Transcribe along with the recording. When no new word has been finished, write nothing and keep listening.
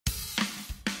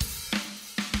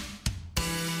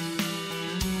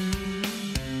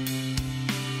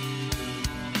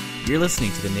You're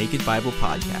listening to the Naked Bible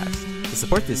Podcast. To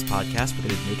support this podcast, go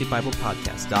to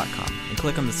nakedbiblepodcast.com and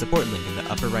click on the support link in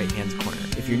the upper right-hand corner.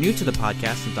 If you're new to the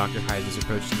podcast and Dr. Heiser's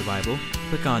approach to the Bible,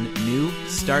 click on New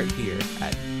Start Here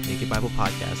at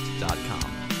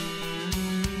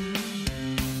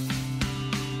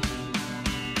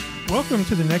nakedbiblepodcast.com. Welcome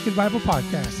to the Naked Bible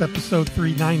Podcast, episode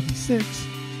 396,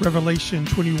 Revelation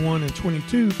 21 and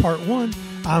 22, part 1.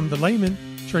 I'm the layman,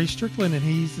 Trey Strickland, and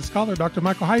he's the scholar, Dr.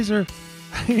 Michael Heiser.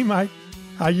 Hey, Mike.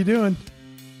 How you doing?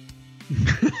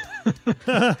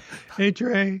 Hey,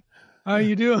 Trey. How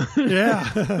you doing?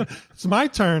 Yeah, it's my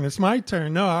turn.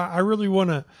 No, I really want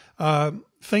to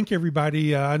thank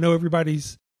everybody. I know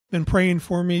everybody's been praying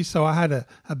for me. So I had a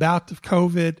bout of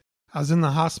COVID. I was in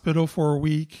the hospital for a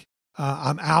week.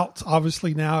 I'm out,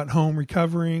 obviously, now at home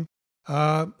recovering.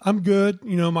 I'm good.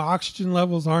 You know, my oxygen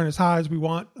levels aren't as high as we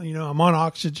want. You know, I'm on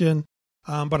oxygen,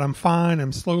 but I'm fine.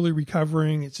 I'm slowly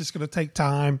recovering. It's just going to take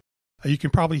time. You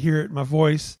can probably hear it in my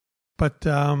voice. But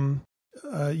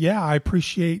yeah, I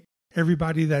appreciate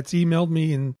everybody that's emailed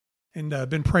me and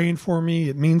been praying for me.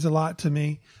 It means a lot to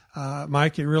me.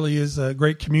 Mike, it really is a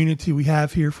great community we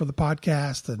have here for the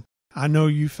podcast. And I know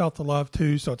you felt the love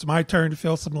too. So it's my turn to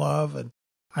feel some love, and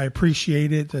I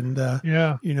appreciate it. And,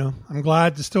 yeah, you know, I'm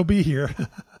glad to still be here.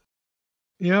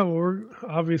 Yeah, well, we're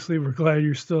glad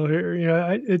you're still here. You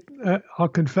know, I'll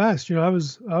confess, you know, I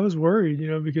was worried,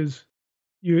 you know, because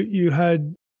you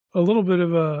had a little bit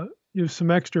of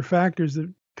some extra factors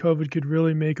that COVID could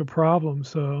really make a problem.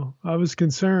 So I was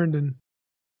concerned,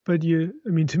 but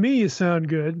to me, you sound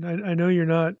good. I know you're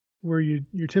not where you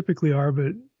typically are,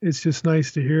 but it's just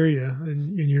nice to hear you,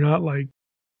 and you're not like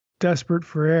desperate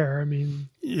for air. I mean,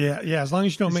 yeah. As long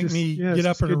as you don't make me get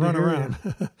up and run around.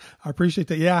 I appreciate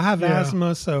that. Yeah, I have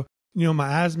asthma, so you know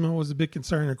my asthma was a big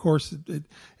concern. Of course,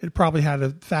 it probably had a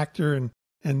factor in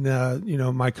you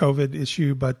know, my COVID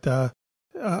issue, but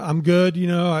I'm good. You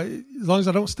know, as long as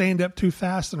I don't stand up too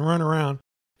fast and run around,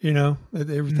 you know,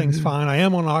 everything's fine. I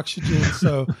am on oxygen,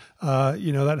 so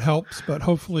you know that helps. But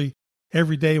hopefully,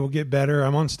 every day will get better.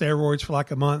 I'm on steroids for like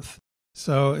a month.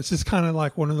 So it's just kind of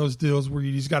like one of those deals where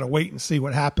you just got to wait and see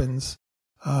what happens,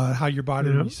 how your body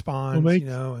responds, you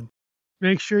know. And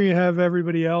make sure you have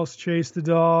everybody else chase the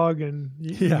dog, and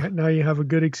now you have a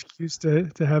good excuse to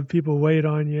have people wait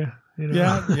on you. You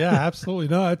know? Yeah, absolutely.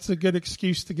 No, it's a good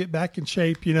excuse to get back in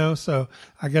shape, you know. So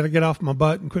I got to get off my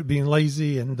butt and quit being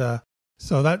lazy, and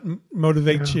so that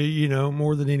motivates you, you know,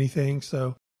 more than anything.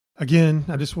 So again,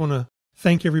 I just want to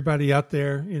thank everybody out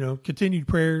there, you know, continued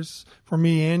prayers for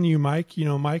me and you, Mike. You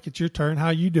know, Mike, it's your turn. How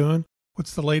you doing?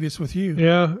 What's the latest with you?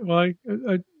 Yeah, well,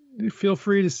 I feel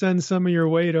free to send some of your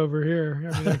weight over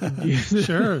here. I mean, I can use it.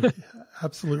 Sure,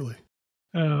 absolutely.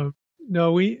 No,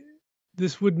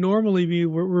 this would normally be,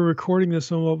 we're recording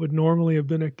this on what would normally have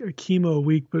been a chemo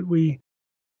week, but we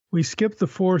skipped the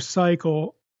fourth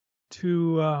cycle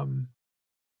to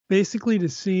basically to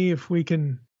see if we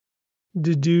can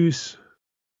deduce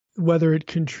whether it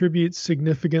contributes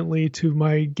significantly to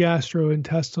my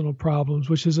gastrointestinal problems,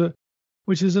 which is a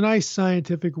nice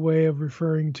scientific way of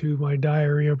referring to my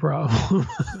diarrhea problem.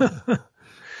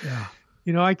 Yeah.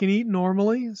 You know, I can eat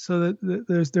normally, so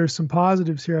that there's some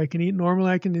positives here. I can eat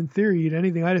normally. I can, in theory, eat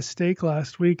anything. I had a steak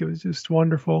last week. It was just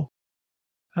wonderful.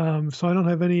 So I don't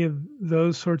have any of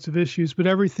those sorts of issues, but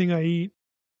everything I eat,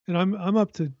 and I'm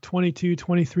up to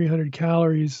 2,300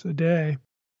 calories a day,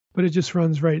 but it just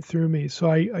runs right through me.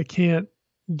 So I can't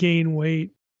gain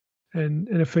weight. And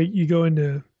if you go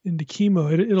into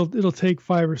chemo, it'll take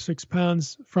 5 or 6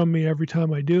 pounds from me every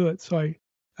time I do it. So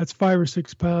that's 5 or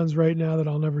 6 pounds right now that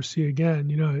I'll never see again.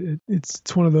 You know,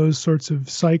 it's one of those sorts of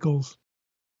cycles.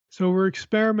 So we're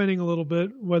experimenting a little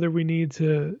bit whether we need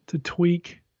to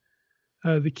tweak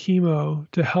the chemo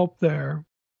to help there.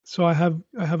 So I have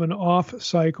an off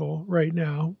cycle right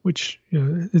now, which, you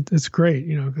know, it's great,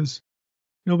 you know, because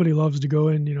nobody loves to go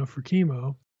in, you know, for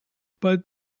chemo. But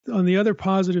on the other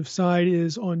positive side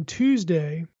is on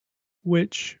Tuesday,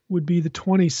 which would be the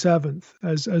 27th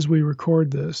as we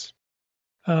record this,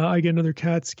 I get another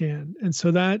CAT scan. And so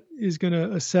that is going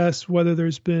to assess whether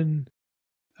there's been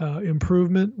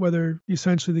improvement, whether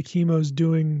essentially the chemo is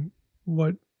doing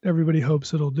what everybody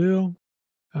hopes it'll do,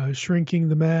 shrinking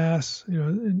the mass, you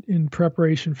know, in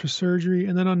preparation for surgery.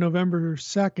 And then on November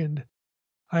 2nd,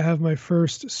 I have my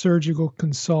first surgical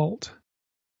consult.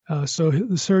 So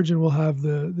the surgeon will have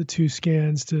the 2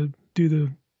 scans to do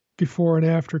the before and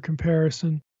after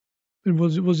comparison. And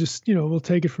we'll just, you know, we'll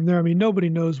take it from there. I mean, nobody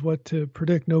knows what to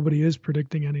predict. Nobody is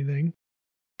predicting anything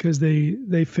because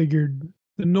they figured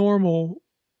the normal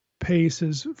pace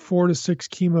is 4 to 6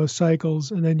 chemo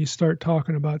cycles, and then you start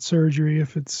talking about surgery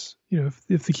if it's, if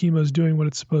the chemo is doing what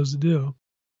it's supposed to do.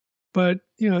 But,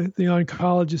 the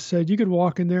oncologist said you could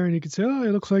walk in there and you could say, oh,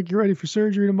 it looks like you're ready for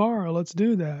surgery tomorrow. Let's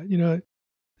do that.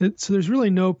 So there's really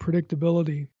no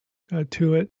predictability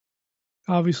to it.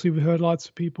 Obviously, we've had lots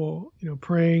of people,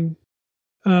 praying,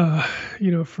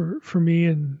 for me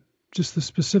and just the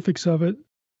specifics of it.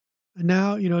 And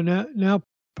now, now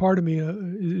part of me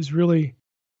is really,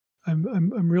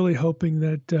 I'm really hoping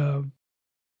that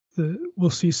we'll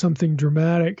see something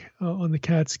dramatic on the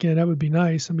CAT scan. That would be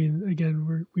nice. I mean,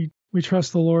 again, we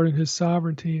trust the Lord and His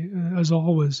sovereignty as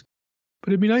always,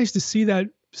 but it'd be nice to see that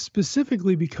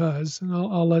specifically because, and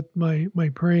I'll let my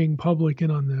praying public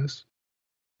in on this.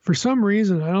 For some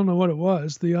reason, I don't know what it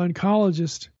was, the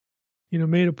oncologist,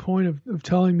 made a point of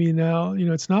telling me now,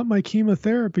 it's not my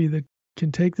chemotherapy that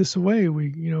can take this away.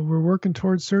 We're working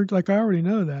towards surgery. Like I already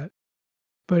know that,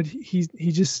 but he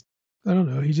just, I don't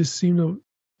know. He just seemed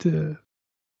to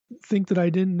think that I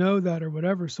didn't know that or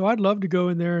whatever. So I'd love to go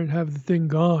in there and have the thing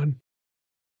gone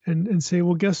and say,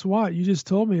 well, guess what? You just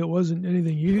told me it wasn't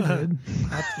anything you did.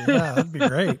 That'd be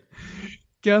great.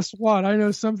 Guess what? I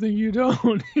know something you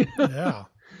don't. Yeah.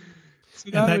 So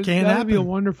that would be a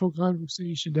wonderful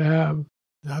conversation to have.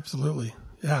 Absolutely.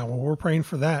 Yeah. Well, we're praying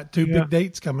for that. Two big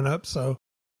dates coming up. So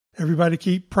everybody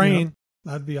keep praying. Yep.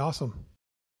 That'd be awesome.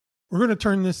 We're going to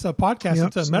turn this podcast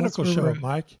into a medical show,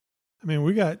 Mike. I mean,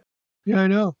 we got. Yeah, I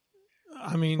know.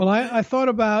 I mean, well, I thought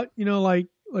about,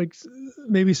 like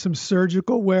maybe some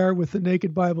surgical wear with the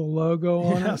Naked Bible logo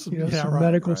on it. Some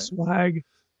medical swag.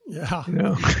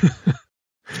 Yeah.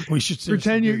 We should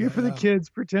pretend you're for the kids.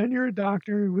 Pretend you're a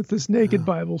doctor with this Naked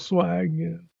Bible swag.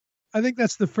 I think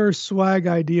that's the first swag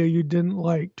idea you didn't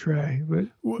like, Trey. But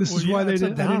this is why I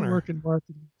didn't work in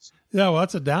marketing. Yeah, well,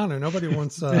 that's a downer. Nobody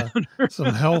wants some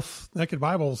health Naked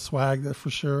Bible swag, that's for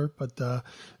sure. But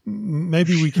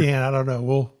maybe we can. I don't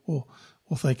know. We'll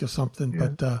think of something. Yeah.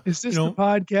 But is this the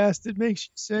podcast that makes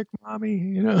you sick, Mommy?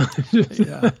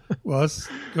 Yeah. Well, it's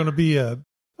going to be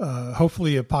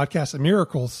hopefully a podcast of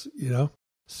miracles.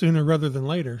 Sooner rather than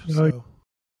later. So,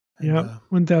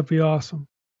 wouldn't that be awesome?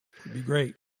 It'd be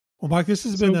great. Well, Mike, this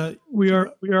has been we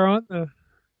are on the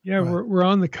we're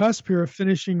on the cusp here of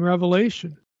finishing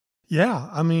Revelation. Yeah,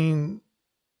 I mean,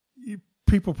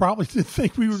 people probably didn't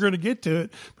think we were going to get to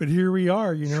it, but here we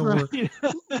are.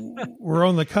 We're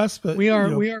on the cusp. But we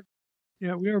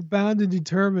are bound and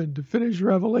determined to finish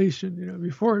Revelation.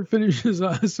 Before it finishes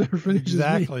us or finishes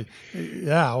exactly. Me.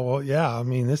 Yeah. Well, yeah. I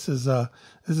mean, this is a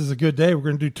good day. We're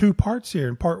going to do 2 parts here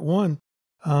in part 1.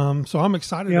 So I'm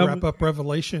excited to wrap up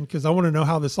Revelation because I want to know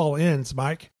how this all ends,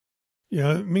 Mike.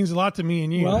 It means a lot to me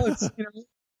and you. Well, it's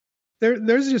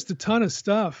there's just a ton of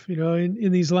stuff,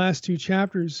 in these last 2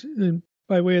 chapters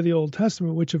by way of the Old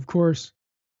Testament, which of course,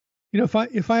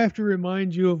 if I have to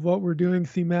remind you of what we're doing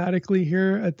thematically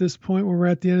here at this point when we're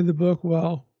at the end of the book,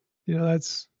 well,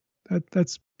 that's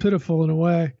pitiful in a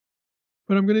way.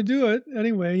 But I'm going to do it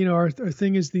anyway. Our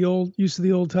thing is the use of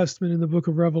the Old Testament in the book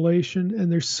of Revelation,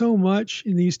 and there's so much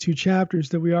in these 2 chapters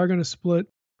that we are going to split.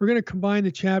 We're going to combine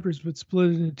the chapters, but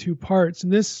split it into 2 parts. In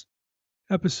this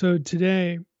episode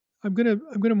today, I'm going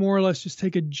to more or less just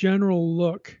take a general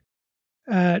look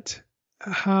at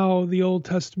how the Old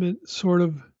Testament sort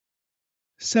of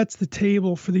sets the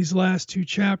table for these last 2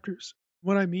 chapters.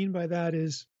 What I mean by that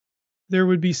is there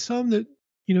would be some that,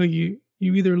 you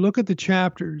either look at the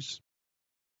chapters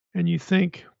and you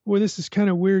think, well, this is kind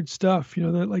of weird stuff,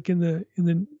 that like in the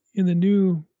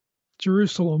New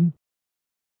Jerusalem,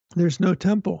 there's no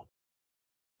temple.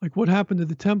 Like what happened to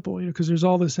the temple? Because there's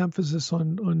all this emphasis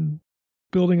on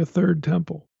building a 3rd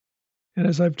temple. And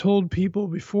as I've told people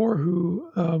before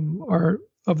who are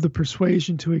of the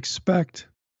persuasion to expect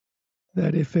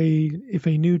that if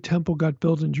a new temple got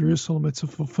built in Jerusalem, it's a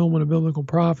fulfillment of biblical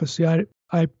prophecy.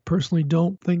 I personally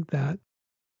don't think that.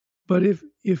 But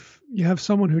if you have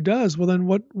someone who does, well, then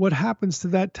what happens to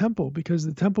that temple? Because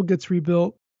the temple gets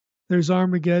rebuilt, there's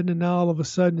Armageddon, and now all of a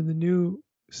sudden in the new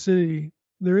city,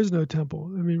 there is no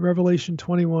temple. I mean, Revelation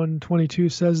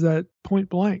 21:22 says that point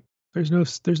blank. There's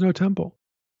no temple.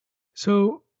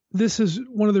 So this is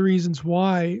one of the reasons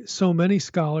why so many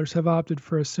scholars have opted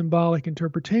for a symbolic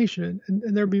interpretation.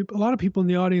 And there'll be a lot of people in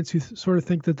the audience who sort of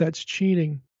think that that's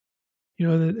cheating.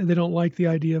 And they don't like the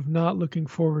idea of not looking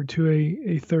forward to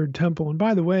a 3rd temple. And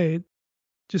by the way,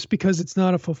 just because it's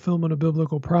not a fulfillment of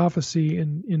biblical prophecy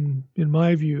in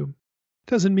my view,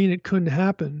 doesn't mean it couldn't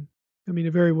happen. I mean,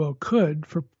 it very well could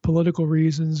for political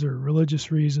reasons or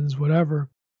religious reasons, whatever,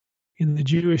 in the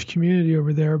Jewish community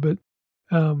over there. But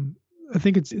I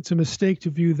think it's a mistake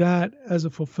to view that as a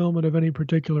fulfillment of any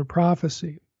particular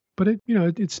prophecy. but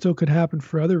it still could happen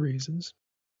for other reasons.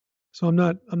 So I'm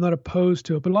not opposed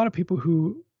to it. But a lot of people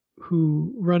who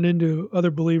run into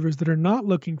other believers that are not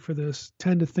looking for this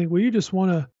tend to think, well, you just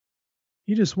want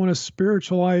to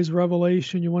spiritualize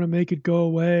Revelation. You want to make it go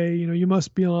away. You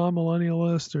must be a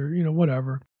millennialist or,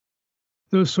 whatever.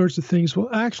 Those sorts of things. Well,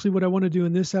 actually, what I want to do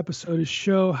in this episode is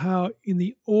show how in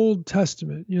the Old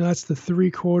Testament, that's the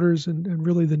 3/4 and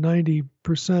really the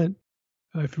 90%,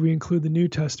 if we include the New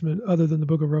Testament, other than the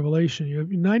book of Revelation,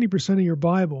 90% of your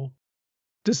Bible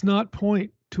does not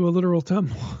point to a literal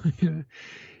temple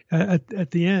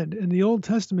at the end. And the Old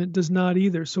Testament does not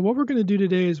either. So what we're going to do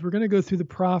today is we're going to go through the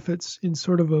prophets in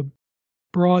sort of a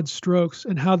broad strokes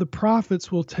and how the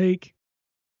prophets will take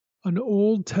an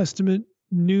Old Testament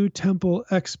New Temple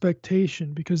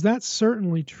expectation, because that's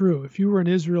certainly true. If you were an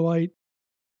Israelite,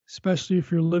 especially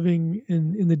if you're living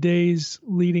in the days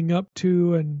leading up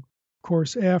to and, of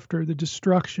course, after the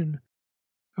destruction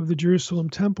of the Jerusalem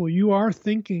temple, you are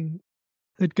thinking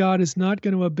that God is not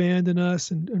going to abandon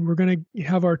us and we're going to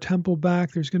have our temple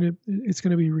back. It's going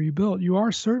to be rebuilt. You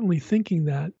are certainly thinking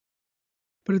that.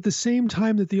 But at the same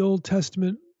time that the Old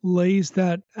Testament lays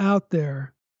that out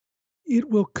there, it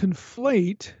will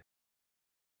conflate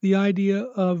the idea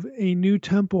of a new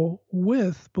temple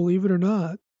with, believe it or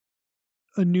not,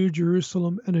 a new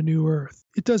Jerusalem and a new earth.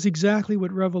 It does exactly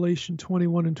what Revelation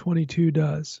 21 and 22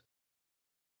 does.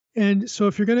 And so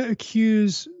if you're going to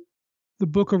accuse the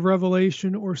book of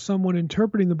Revelation or someone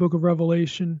interpreting the book of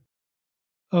Revelation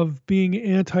of being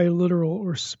anti-literal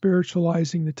or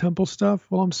spiritualizing the temple stuff,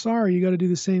 well, I'm sorry, you got to do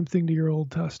the same thing to your Old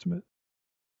Testament.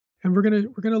 And we're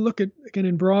going to look at, again,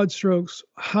 in broad strokes,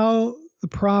 how the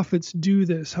prophets do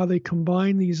this, how they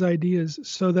combine these ideas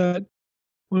so that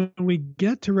when we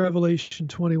get to Revelation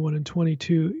 21 and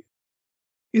 22,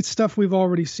 it's stuff we've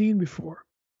already seen before.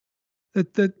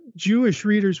 That Jewish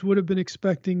readers would have been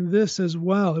expecting this as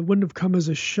well. It wouldn't have come as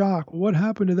a shock. What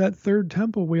happened to that third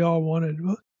temple we all wanted?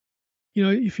 Well,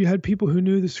 if you had people who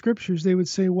knew the scriptures, they would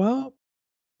say, well,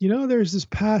 there's this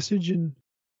passage in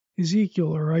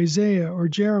Ezekiel or Isaiah or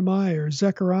Jeremiah or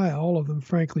Zechariah, all of them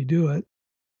frankly do it,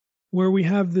 where we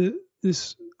have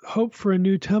this hope for a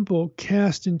new temple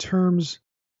cast in terms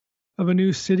of a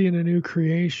new city and a new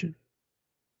creation.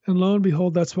 And lo and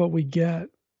behold, that's what we get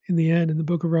in the end in the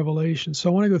book of Revelation. So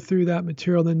I want to go through that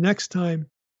material. Then next time,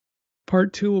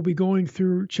 part 2, we'll be going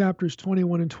through chapters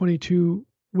 21 and 22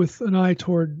 with an eye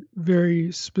toward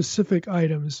very specific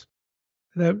items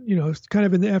that, it's kind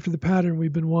of after the pattern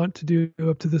we've been wanting to do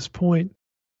up to this point.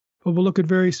 But we'll look at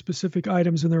very specific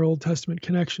items in their Old Testament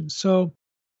connections. So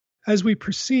as we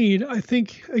proceed, I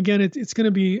think, again, it's going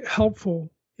to be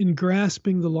helpful in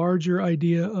grasping the larger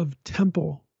idea of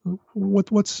temple.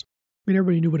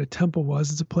 Everybody knew what a temple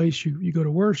was. It's a place you go to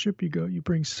worship, you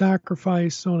bring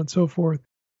sacrifice, so on and so forth.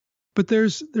 But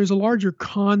there's a larger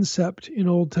concept in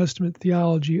Old Testament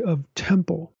theology of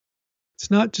temple.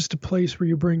 It's not just a place where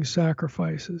you bring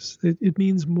sacrifices. It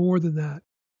means more than that.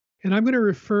 And I'm going to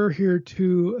refer here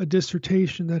to a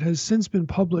dissertation that has since been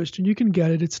published, and you can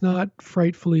get it. It's not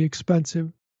frightfully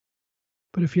expensive.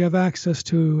 But if you have access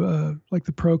to like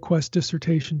the ProQuest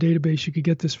dissertation database, you could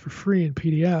get this for free in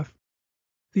PDF.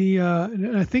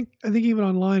 And I think even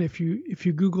online, if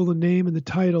you Google the name and the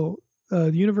title,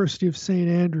 the University of St.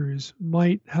 Andrews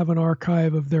might have an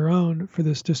archive of their own for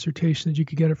this dissertation that you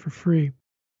could get it for free.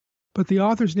 But the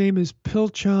author's name is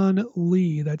Pilchan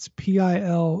Lee. That's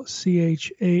Pilchan.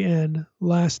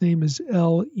 Last name is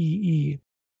Lee.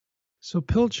 So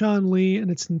Pilchan Lee, and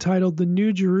it's entitled The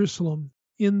New Jerusalem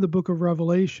in the Book of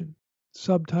Revelation.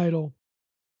 Subtitle,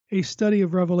 A Study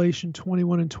of Revelation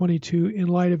 21 and 22 in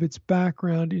light of its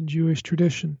background in Jewish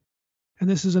tradition. And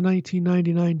this is a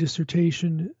 1999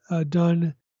 dissertation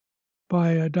done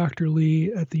by Dr.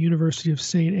 Lee at the University of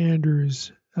St.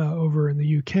 Andrews over in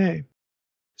the UK.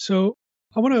 So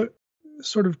I want to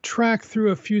sort of track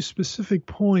through a few specific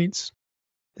points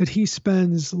that he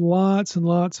spends lots and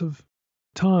lots of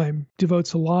time,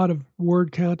 devotes a lot of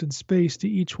word count and space to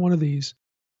each one of these.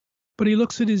 But he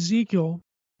looks at Ezekiel.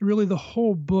 Really, the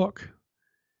whole book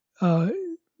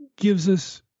gives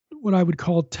us what I would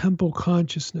call temple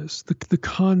consciousness, the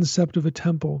concept of a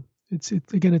temple.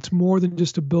 It's more than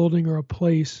just a building or a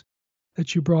place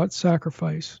that you brought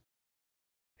sacrifice.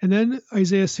 And then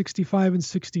Isaiah 65 and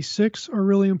 66 are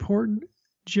really important.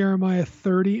 Jeremiah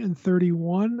 30 and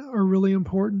 31 are really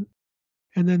important.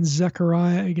 And then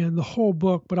Zechariah, again, the whole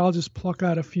book, but I'll just pluck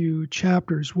out a few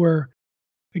chapters where,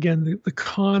 again, the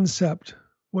concept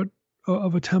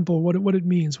of a temple, what it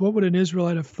means. What would an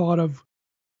Israelite have thought of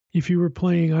if you were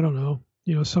playing, I don't know,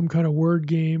 some kind of word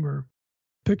game or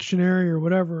Pictionary or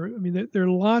whatever? I mean, there are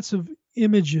lots of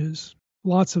images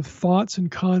lots of thoughts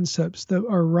and concepts that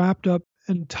are wrapped up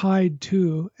and tied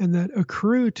to and that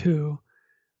accrue to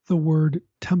the word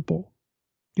temple.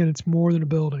 Again, it's more than a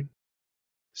building.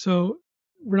 So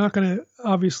we're not going to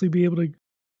obviously be able to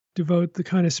devote the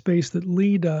kind of space that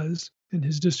Lee does in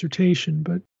his dissertation,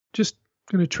 but just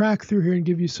going to track through here and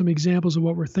give you some examples of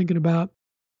what we're thinking about.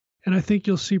 And I think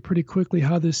you'll see pretty quickly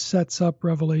how this sets up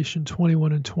Revelation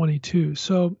 21 and 22.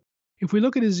 So if we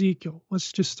look at Ezekiel,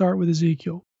 let's just start with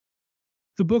Ezekiel.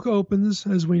 The book opens,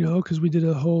 as we know, because we did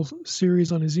a whole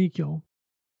series on Ezekiel.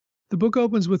 The book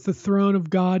opens with the throne of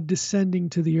God descending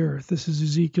to the earth. This is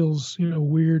Ezekiel's,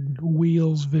 weird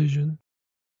wheels vision.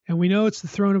 And we know it's the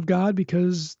throne of God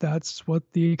because that's what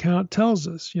the account tells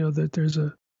us, that there's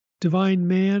a divine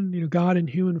man, God in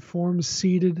human form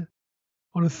seated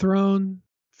on a throne.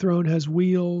 Throne has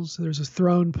wheels. There's a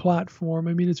throne platform.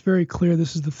 I mean, it's very clear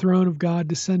this is the throne of God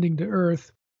descending to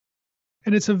earth.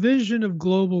 And it's a vision of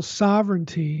global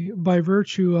sovereignty by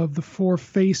virtue of the four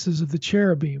faces of the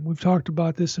cherubim. We've talked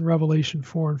about this in Revelation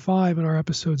 4 and 5 in our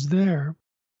episodes there.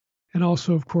 And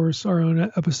also, of course, our own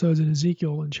episodes in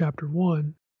Ezekiel in chapter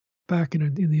 1, back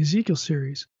in the Ezekiel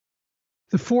series.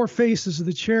 The four faces of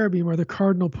the cherubim are the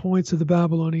cardinal points of the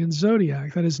Babylonian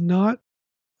zodiac. That is not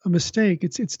a mistake.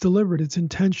 It's deliberate. It's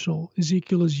intentional.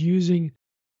 Ezekiel is using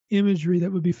imagery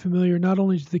that would be familiar not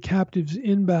only to the captives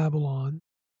in Babylon,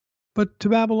 but to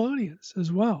Babylonians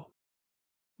as well.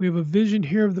 We have a vision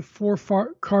here of the four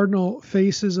cardinal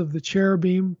faces of the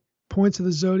cherubim, points of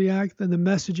the zodiac, and the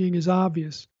messaging is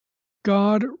obvious.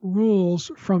 God rules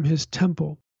from his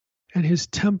temple, and his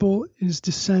temple is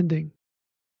descending.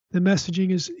 The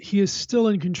messaging is he is still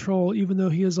in control, even though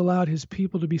he has allowed his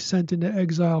people to be sent into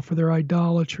exile for their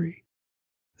idolatry.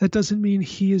 That doesn't mean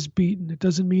he is beaten. It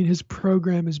doesn't mean his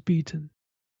program is beaten.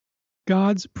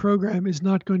 God's program is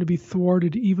not going to be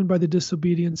thwarted even by the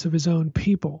disobedience of his own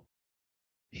people.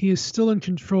 He is still in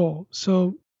control.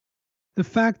 So the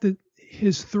fact that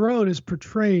his throne is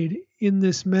portrayed in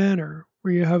this manner,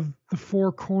 where you have the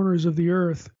four corners of the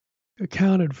earth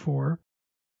accounted for,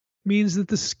 means that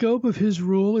the scope of his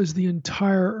rule is the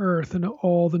entire earth and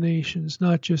all the nations,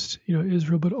 not just,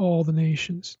 Israel, but all the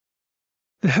nations.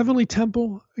 The heavenly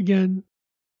temple, again,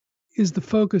 is the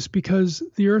focus because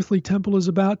the earthly temple is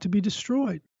about to be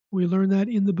destroyed. We learn that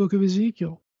in the book of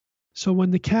Ezekiel. So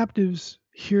when the captives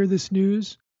hear this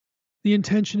news, the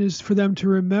intention is for them to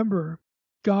remember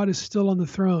God is still on the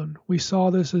throne. We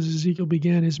saw this as Ezekiel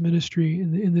began his ministry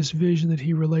in this vision that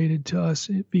he related to us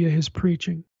via his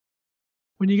preaching.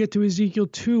 When you get to Ezekiel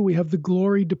 2, we have the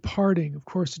glory departing. Of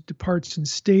course, it departs in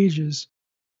stages.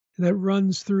 That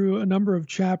runs through a number of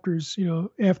chapters,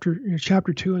 after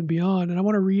chapter 2 and beyond. And I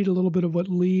want to read a little bit of what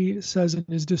Lee says in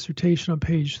his dissertation on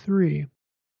page 3.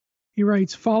 He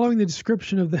writes, following the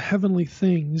description of the heavenly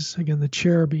things, again, the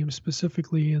cherubim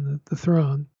specifically and the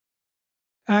throne,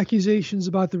 accusations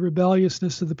about the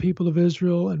rebelliousness of the people of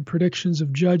Israel and predictions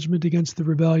of judgment against the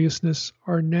rebelliousness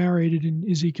are narrated in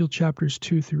Ezekiel chapters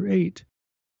 2 through 8.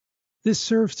 This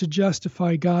serves to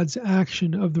justify God's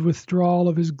action of the withdrawal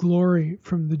of his glory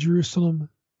from the Jerusalem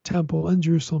temple and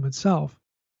Jerusalem itself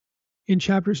in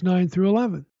chapters 9 through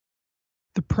 11.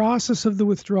 The process of the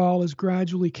withdrawal is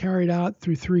gradually carried out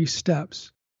through 3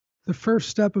 steps. The first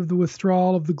step of the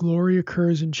withdrawal of the glory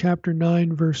occurs in chapter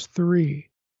 9, verse 3.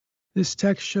 This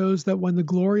text shows that when the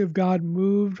glory of God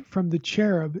moved from the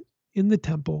cherub in the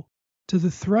temple to the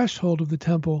threshold of the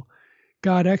temple,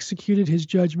 God executed his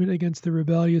judgment against the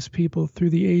rebellious people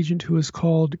through the agent who is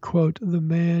called, quote, the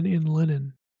man in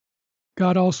linen.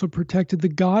 God also protected the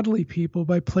godly people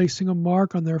by placing a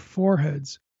mark on their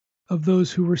foreheads of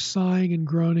those who were sighing and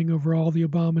groaning over all the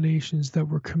abominations that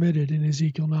were committed in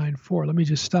Ezekiel 9:4. Let me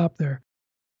just stop there.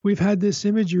 We've had this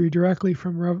imagery directly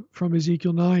from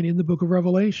Ezekiel 9 in the book of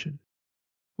Revelation,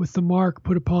 with the mark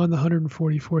put upon the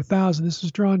 144,000. This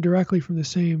is drawn directly from the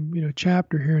same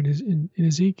chapter here in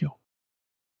Ezekiel.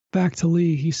 Back to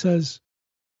Lee, he says,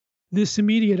 this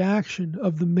immediate action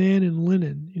of the man in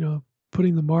linen,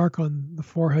 putting the mark on the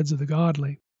foreheads of the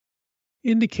godly,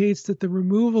 indicates that the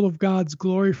removal of God's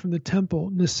glory from the temple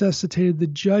necessitated the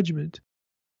judgment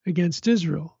against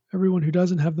Israel. Everyone who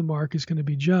doesn't have the mark is going to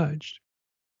be judged.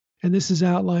 And this is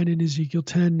outlined in Ezekiel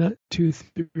 10, 2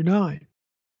 through 9.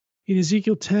 In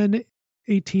Ezekiel 10,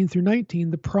 18 through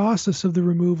 19, the process of the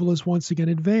removal is once again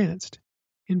advanced.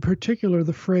 In particular,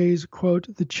 the phrase,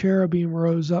 quote, the cherubim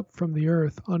rose up from the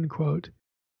earth, unquote,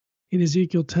 in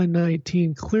Ezekiel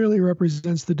 10:19 clearly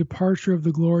represents the departure of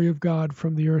the glory of God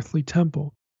from the earthly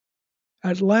temple.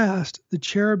 At last, the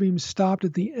cherubim stopped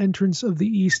at the entrance of the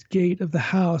east gate of the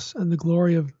house, and the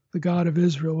glory of the God of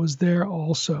Israel was there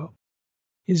also.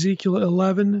 Ezekiel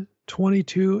 11,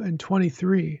 22, and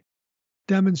 23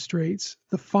 demonstrates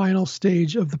the final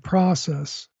stage of the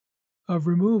process of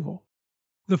removal.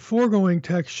 The foregoing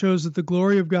text shows that the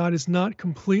glory of God is not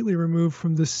completely removed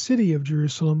from the city of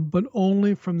Jerusalem, but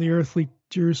only from the earthly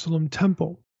Jerusalem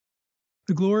temple.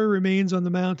 The glory remains on the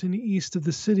mountain east of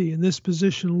the city, and this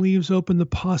position leaves open the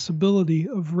possibility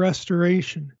of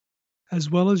restoration, as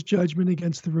well as judgment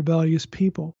against the rebellious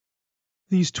people.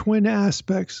 These twin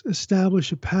aspects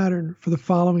establish a pattern for the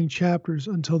following chapters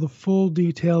until the full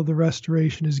detail of the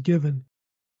restoration is given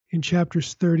in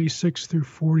chapters 36 through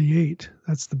 48.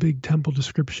 That's the big temple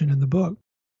description in the book.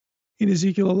 In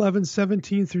Ezekiel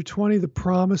 11:17 through 20, the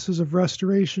promises of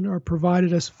restoration are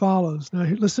provided as follows. Now,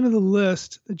 listen to the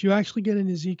list that you actually get in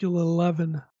Ezekiel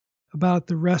 11 about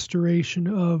the restoration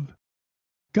of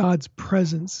God's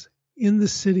presence in the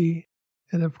city,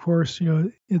 and of course,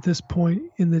 at this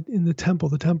point in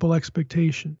the temple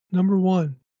expectation. Number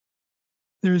 1,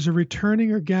 there is a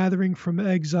returning or gathering from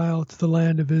exile to the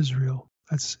land of Israel.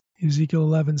 That's Ezekiel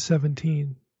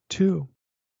 11:17. 2,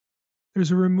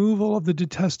 there's a removal of the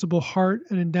detestable heart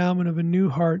and endowment of a new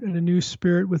heart and a new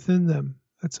spirit within them.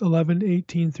 That's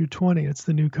 11:18 through 20. That's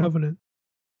the new covenant.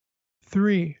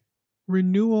 3,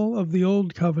 renewal of the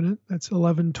old covenant. That's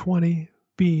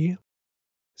 11:20b,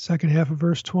 second half of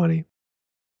verse 20.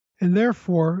 And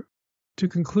therefore, to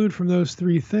conclude from those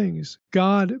three things,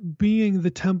 God being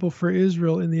the temple for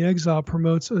Israel in the exile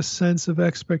promotes a sense of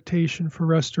expectation for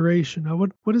restoration. Now,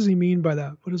 what does he mean by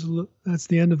that? That's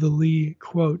the end of the Lee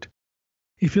quote.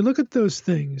 If you look at those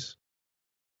things,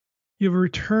 you have a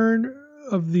return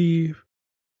of the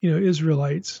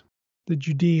Israelites, the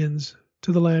Judeans,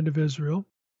 to the land of Israel.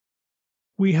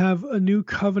 We have a new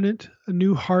covenant, a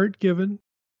new heart given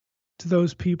to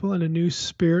those people, and a new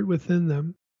spirit within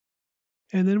them.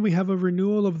 And then we have a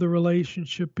renewal of the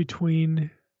relationship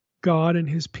between God and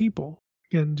his people.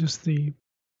 Again, just the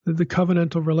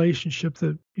covenantal relationship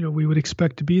that we would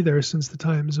expect to be there since the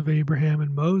times of Abraham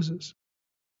and Moses.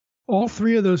 All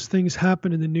three of those things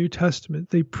happen in the New Testament.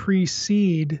 They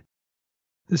precede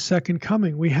the second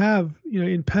coming. We have,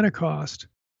 in Pentecost,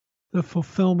 the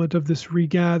fulfillment of this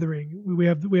regathering. We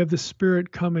have the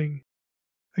Spirit coming.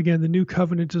 Again, the new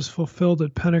covenant is fulfilled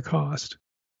at Pentecost.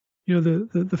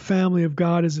 The family of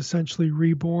God is essentially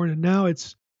reborn, and now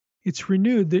it's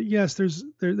renewed. That yes, there's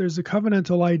a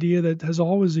covenantal idea that has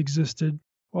always existed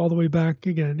all the way back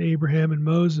again, Abraham and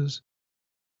Moses.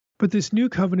 But this new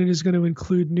covenant is going to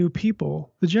include new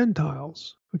people, the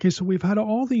Gentiles. Okay, so we've had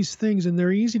all these things, and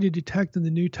they're easy to detect in the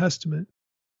New Testament,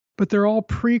 but they're all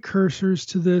precursors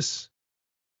to this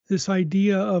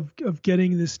idea of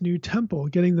getting this new temple,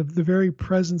 getting the very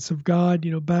presence of God,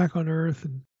 back on earth,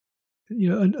 and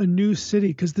a new city,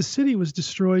 because the city was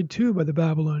destroyed too by the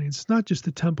Babylonians. It's not just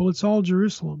the temple, it's all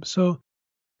Jerusalem. So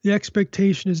the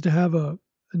expectation is to have a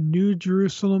new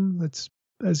Jerusalem that's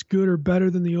as good or better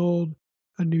than the old,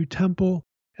 a new temple,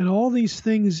 and all these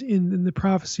things in the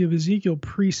prophecy of Ezekiel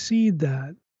precede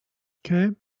that.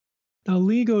 Okay? Now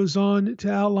Lee goes on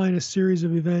to outline a series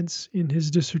of events in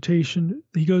his dissertation.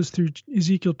 He goes through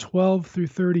Ezekiel 12 through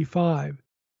 35.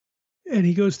 And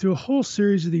he goes through a whole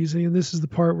series of these, and this is the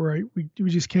part where we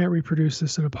just can't reproduce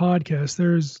this in a podcast.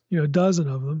 There's a dozen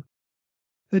of them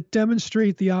that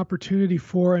demonstrate the opportunity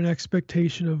for an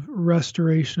expectation of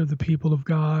restoration of the people of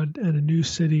God and a new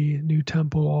city, a new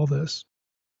temple, all this.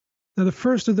 Now the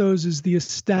first of those is the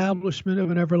establishment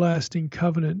of an everlasting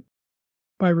covenant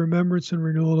by remembrance and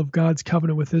renewal of God's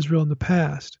covenant with Israel in the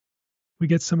past. We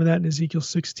get some of that in Ezekiel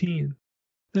 16.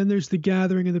 Then there's the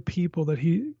gathering of the people that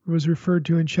he was referred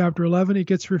to in chapter 11. It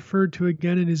gets referred to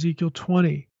again in Ezekiel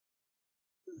 20.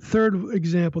 Third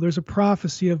example, there's a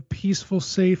prophecy of peaceful,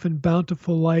 safe, and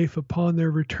bountiful life upon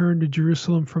their return to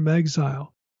Jerusalem from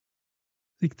exile.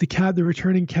 The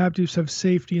returning captives have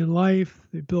safety in life.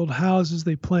 They build houses.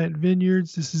 They plant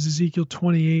vineyards. This is Ezekiel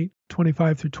 28,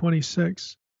 25 through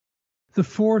 26. The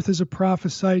fourth is a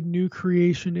prophesied new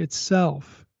creation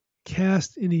itself,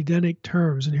 cast in Edenic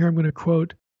terms. And here I'm going to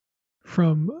quote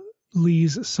from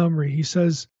Lee's summary. He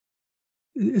says,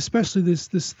 especially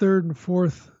this third and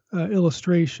fourth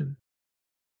illustration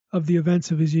of the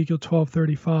events of Ezekiel Ezekiel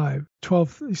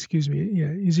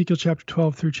chapter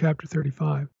 12 through chapter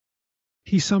 35.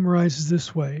 He summarizes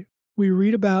this way. We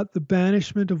read about the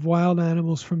banishment of wild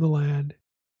animals from the land.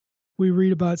 We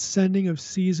read about sending of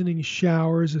seasoning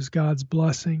showers as God's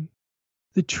blessing,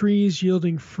 the trees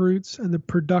yielding fruits and the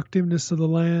productiveness of the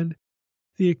land,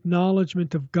 the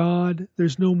acknowledgement of God.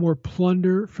 There's no more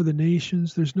plunder for the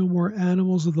nations. There's no more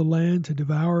animals of the land to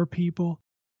devour people.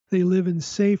 They live in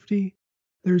safety.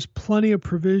 There's plenty of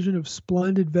provision of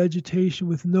splendid vegetation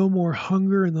with no more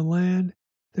hunger in the land.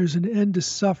 There's an end to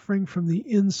suffering from the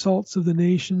insults of the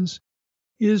nations.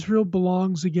 Israel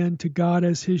belongs again to God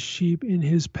as his sheep in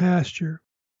his pasture.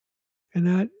 And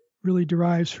that really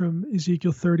derives from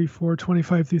Ezekiel 34,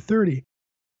 25 through 30.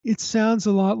 It sounds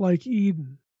a lot like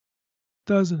Eden,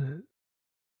 doesn't it?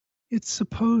 It's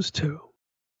supposed to.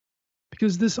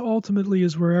 Because this ultimately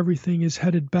is where everything is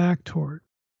headed back toward.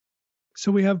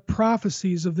 So we have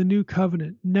prophecies of the new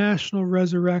covenant, national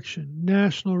resurrection,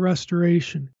 national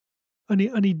restoration, an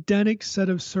Edenic set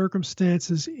of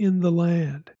circumstances in the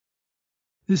land.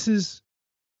 This is,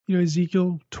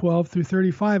 Ezekiel 12 through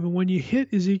 35. And when you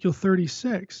hit Ezekiel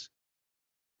 36,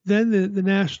 then the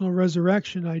national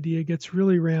resurrection idea gets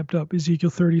really ramped up. Ezekiel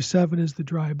 37 is the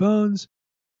dry bones.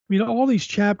 All these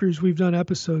chapters we've done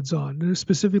episodes on,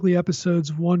 specifically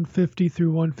episodes 150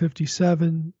 through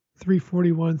 157,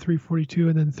 341, 342,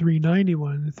 and then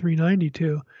 391 and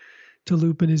 392 to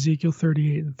loop in Ezekiel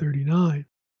 38 and 39.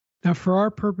 Now, for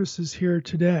our purposes here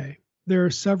today, there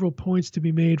are several points to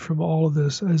be made from all of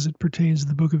this as it pertains to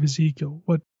the book of Ezekiel.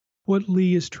 What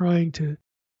Lee is trying to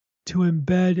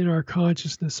embed in our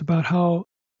consciousness about how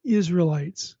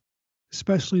Israelites,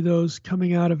 especially those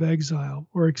coming out of exile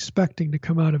or expecting to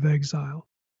come out of exile,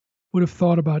 would have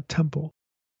thought about temple.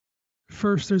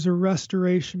 First, there's a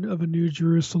restoration of a new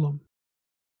Jerusalem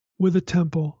with a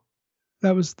temple.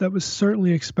 That was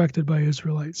certainly expected by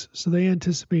Israelites, so they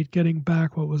anticipate getting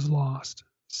back what was lost.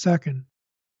 Second,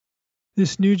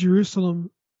 this new Jerusalem,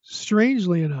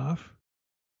 strangely enough,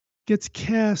 gets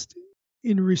cast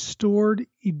in restored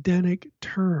Edenic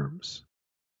terms.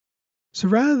 So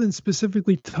rather than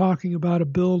specifically talking about a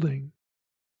building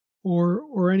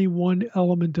or any one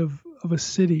element of a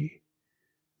city,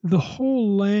 the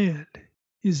whole land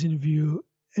is in view.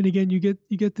 And again, you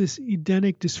get this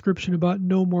Edenic description about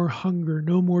no more hunger,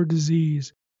 no more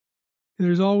disease. And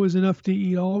there's always enough to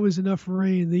eat, always enough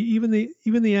rain. Even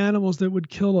the animals that would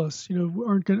kill us,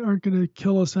 aren't going to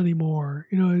kill us anymore.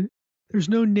 There's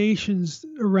no nations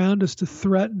around us to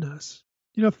threaten us.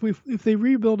 If they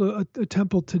rebuild a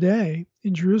temple today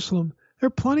in Jerusalem, there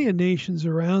are plenty of nations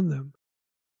around them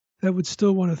that would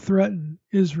still want to threaten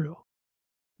Israel.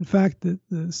 In fact,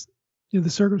 the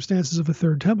circumstances of a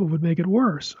third temple would make it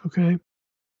worse. Okay,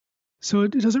 so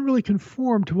it doesn't really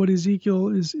conform to what Ezekiel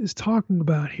is talking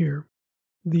about here.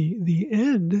 The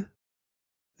end,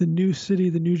 the new city,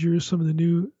 the new Jerusalem, the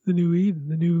new Eden,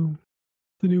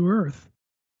 the new earth.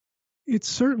 It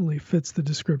certainly fits the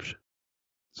description.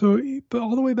 So, but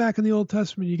all the way back in the Old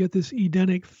Testament, you get this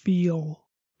Edenic feel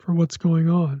for what's going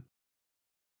on.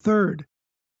 Third,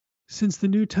 since the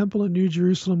new temple in New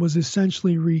Jerusalem was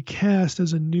essentially recast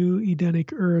as a new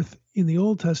Edenic earth in the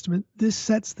Old Testament, this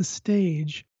sets the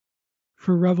stage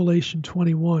for Revelation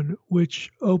 21, which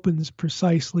opens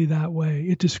precisely that way.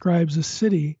 It describes a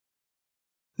city,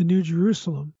 the New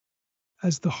Jerusalem,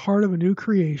 as the heart of a new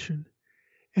creation,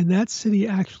 and that city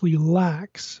actually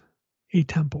lacks a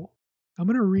temple. I'm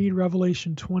going to read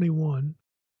Revelation 21,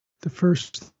 the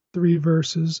first 3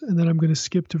 verses, and then I'm going to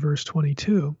skip to verse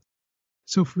 22.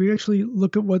 So if we actually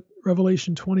look at what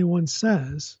Revelation 21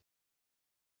 says,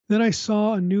 then I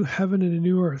saw a new heaven and a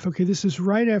new earth. Okay, this is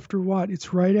right after what?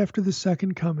 It's right after the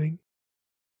second coming.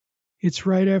 It's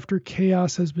right after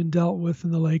chaos has been dealt with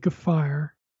in the lake of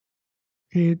fire.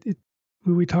 Okay,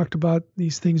 we talked about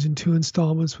these things in 2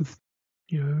 installments with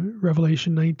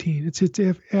Revelation 19. It's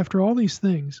after all these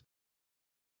things,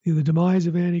 the demise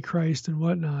of Antichrist and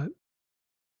whatnot.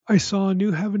 I saw a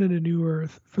new heaven and a new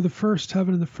earth, for the first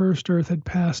heaven and the first earth had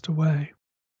passed away,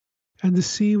 and the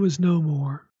sea was no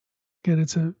more. Again,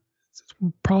 it's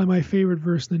probably my favorite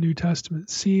verse in the New Testament.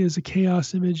 Sea is a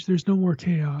chaos image. There's no more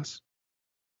chaos.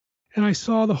 And I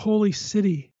saw the holy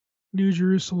city, New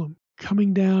Jerusalem,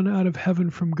 coming down out of heaven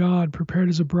from God, prepared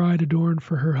as a bride adorned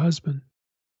for her husband.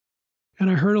 And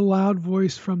I heard a loud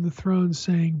voice from the throne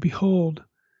saying, "Behold,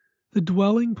 the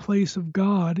dwelling place of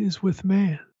God is with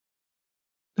man."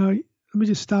 Now, let me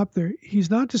just stop there. He's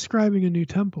not describing a new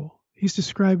temple. He's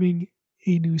describing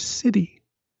a new city,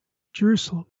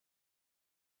 Jerusalem.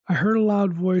 I heard a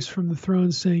loud voice from the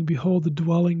throne saying, "Behold, the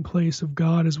dwelling place of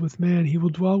God is with man. He will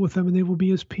dwell with them, and they will be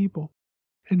his people.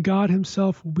 And God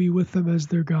himself will be with them as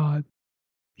their God.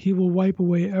 He will wipe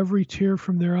away every tear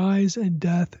from their eyes, and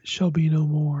death shall be no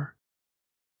more.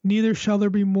 Neither shall there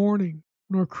be mourning,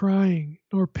 nor crying,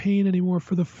 nor pain anymore,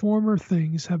 for the former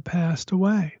things have passed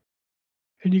away."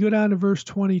 And you go down to verse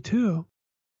 22,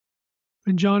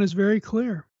 and John is very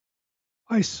clear.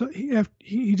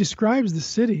 He describes the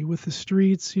city with the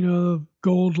streets,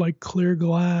 gold like clear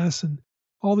glass, and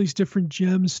all these different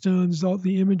gemstones, all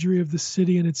the imagery of the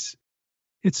city and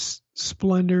its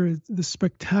splendor, the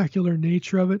spectacular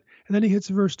nature of it. And then he hits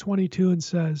verse 22 and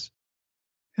says,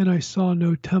 "And I saw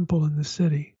no temple in the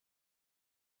city,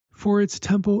 for its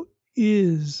temple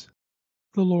is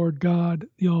the Lord God,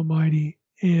 the Almighty,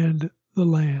 and the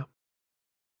Lamb."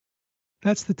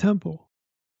 That's the temple.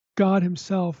 God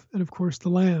himself, and of course the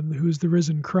Lamb, who is the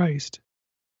risen Christ.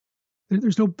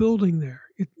 There's no building there.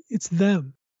 It's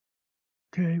them.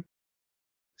 Okay?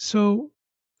 So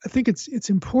I think it's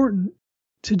important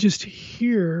to just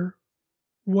hear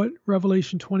what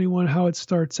Revelation 21, how it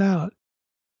starts out,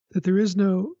 that there is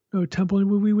no temple. And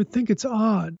we would think it's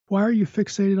odd. Why are you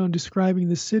fixated on describing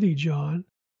the city, John?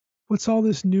 What's all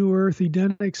this new earth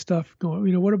Edenic stuff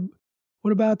going?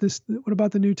 What about this? What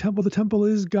about the new temple? The temple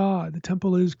is God. The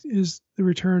temple is the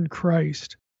returned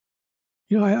Christ.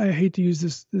 I hate to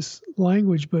use this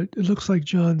language, but it looks like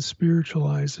John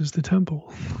spiritualizes the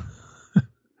temple.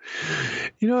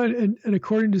 And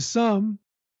according to some,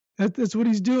 that's what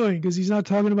he's doing, because he's not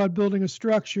talking about building a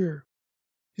structure.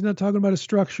 He's not talking about a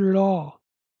structure at all.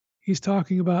 He's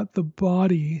talking about the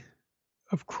body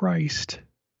of Christ.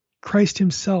 Christ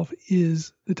himself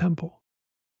is the temple.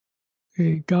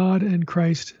 Okay, God and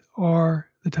Christ are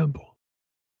the temple.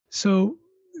 So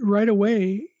right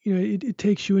away, it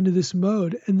takes you into this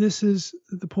mode. And this is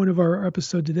the point of our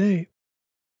episode today.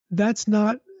 That's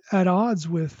not at odds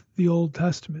with the Old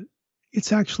Testament.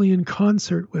 It's actually in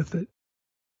concert with it,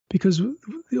 because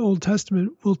the Old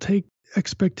Testament will take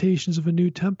expectations of a new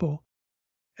temple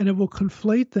and it will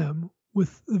conflate them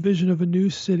with the vision of a new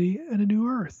city and a new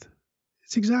earth.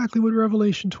 It's exactly what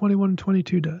Revelation 21 and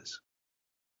 22 does.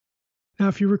 Now,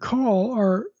 if you recall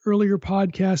our earlier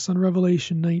podcasts on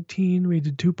Revelation 19, we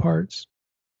did 2 parts.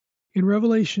 In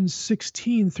Revelation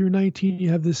 16 through 19, you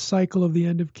have this cycle of the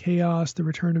end of chaos, the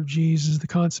return of Jesus, the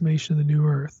consummation of the new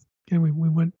earth. And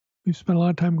we've spent a lot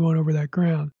of time going over that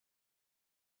ground.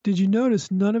 Did you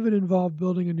notice none of it involved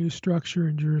building a new structure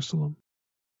in Jerusalem?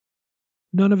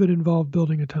 None of it involved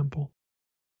building a temple,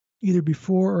 either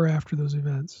before or after those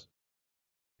events.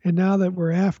 And now that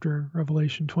we're after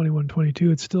Revelation 21,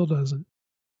 22, it still doesn't.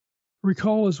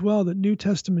 Recall as well that New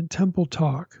Testament temple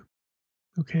talk,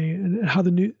 okay,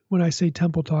 and when I say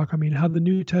temple talk, I mean how the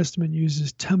New Testament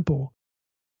uses temple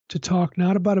to talk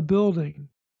not about a building,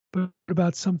 but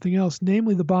about something else,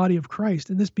 namely the body of Christ.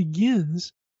 And this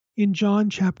begins in John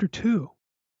chapter 2,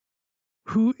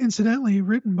 who, incidentally,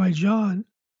 written by John,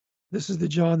 this is the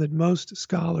John that most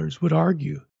scholars would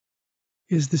argue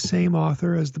is the same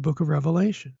author as the book of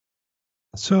Revelation.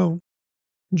 So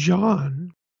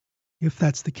John, if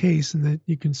that's the case, and that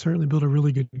you can certainly build a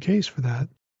really good case for that,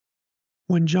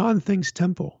 when John thinks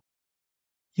temple,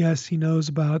 yes, he knows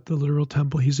about the literal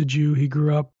temple. He's a Jew. He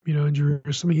grew up, in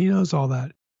Jerusalem. He knows all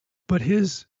that. But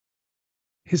his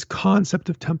concept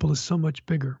of temple is so much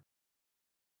bigger.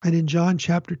 And in John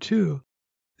chapter 2,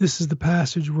 this is the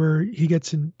passage where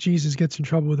Jesus gets in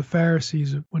trouble with the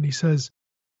Pharisees when he says,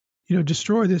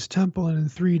 destroy this temple, and in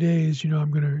 3 days,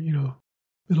 I'm going to,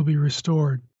 it'll be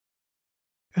restored.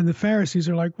 And the Pharisees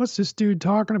are like, what's this dude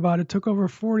talking about? It took over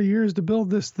 40 years to build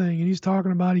this thing, and he's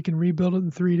talking about he can rebuild it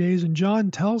in 3 days. And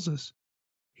John tells us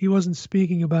he wasn't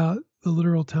speaking about the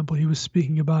literal temple. He was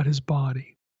speaking about his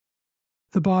body.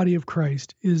 The body of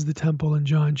Christ is the temple in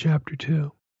John chapter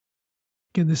 2.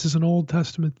 Again, this is an Old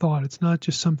Testament thought. It's not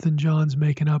just something John's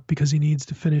making up because he needs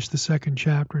to finish the 2nd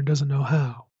chapter and doesn't know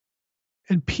how.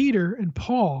 And Peter and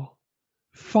Paul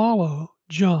follow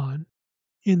John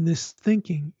in this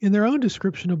thinking, in their own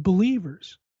description of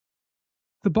believers.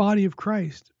 The body of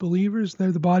Christ. Believers,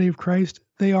 they're the body of Christ.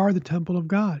 They are the temple of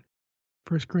God.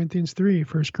 1 Corinthians 3,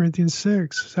 1 Corinthians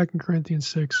 6, 2 Corinthians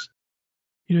 6.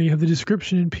 You have the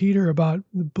description in Peter about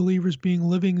the believers being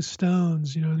living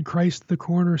stones, and Christ the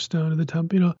cornerstone of the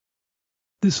temple.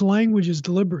 This language is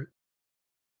deliberate.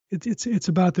 It's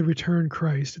about the returned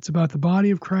Christ. It's about the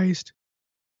body of Christ.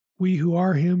 We who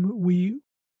are him,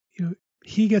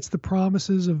 he gets the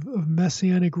promises of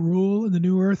messianic rule in the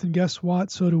new earth, and guess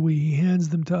what? So do we. He hands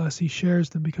them to us. He shares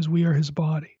them because we are his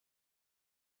body.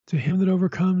 To him that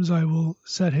overcomes, I will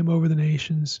set him over the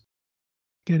nations.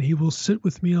 Again, he will sit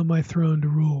with me on my throne to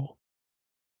rule.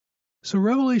 So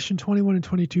Revelation 21 and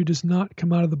 22 does not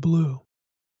come out of the blue.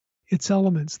 Its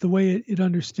elements, the way it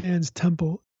understands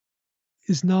temple,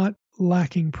 is not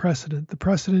lacking precedent. The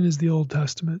precedent is the Old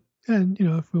Testament. And,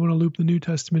 if we want to loop the New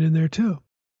Testament in there too,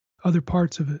 other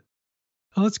parts of it.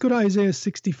 Now let's go to Isaiah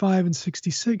 65 and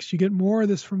 66. You get more of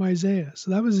this from Isaiah. So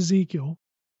that was Ezekiel.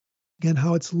 Again,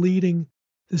 how it's leading,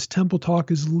 this temple talk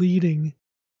is leading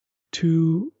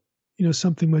to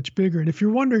something much bigger. And if you're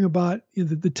wondering about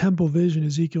the temple vision,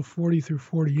 Ezekiel 40 through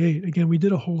 48, again, we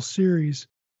did a whole series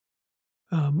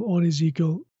on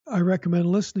Ezekiel I recommend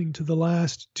listening to the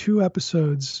last 2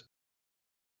 episodes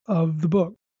of the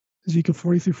book. Ezekiel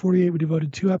 40 through 48, we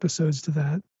devoted 2 episodes to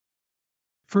that.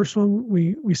 First one,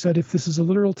 we said, if this is a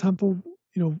literal temple,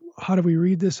 how do we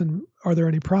read this and are there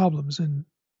any problems? And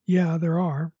yeah, there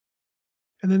are.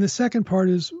 And then the second part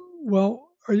is, well,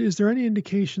 is there any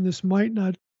indication this might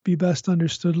not be best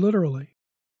understood literally?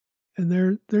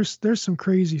 And there's some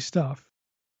crazy stuff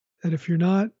that if you're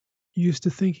not used to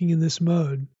thinking in this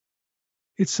mode,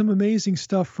 it's some amazing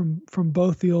stuff from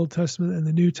both the Old Testament and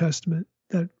the New Testament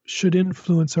that should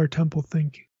influence our temple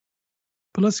thinking.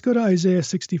 But let's go to Isaiah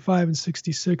 65 and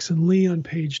 66, and Lee on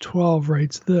page 12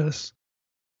 writes this.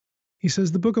 He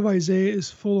says, the book of Isaiah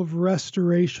is full of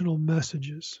restorational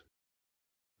messages.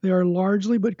 They are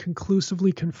largely but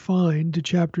conclusively confined to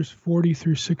chapters 40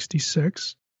 through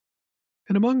 66.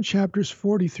 And among chapters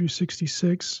 40 through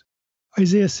 66,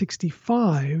 Isaiah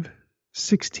 65,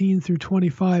 16 through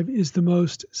 25 is the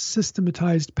most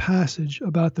systematized passage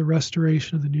about the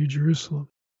restoration of the New Jerusalem.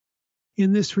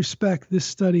 In this respect, this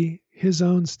study, his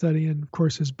own study, and of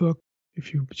course his book,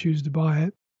 if you choose to buy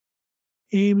it,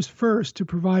 aims first to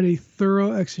provide a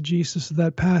thorough exegesis of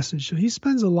that passage. So he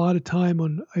spends a lot of time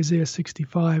on Isaiah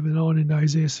 65 and on into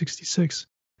Isaiah 66,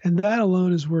 and that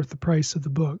alone is worth the price of the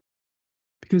book,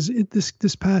 because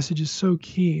this passage is so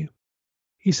key.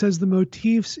 He says the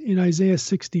motifs in Isaiah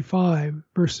 65,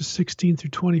 verses 16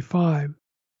 through 25,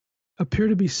 appear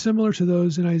to be similar to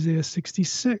those in Isaiah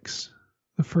 66,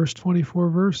 the first 24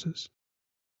 verses.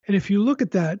 And if you look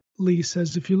at that, Lee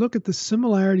says, if you look at the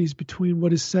similarities between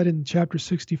what is said in chapter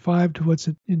 65 to what's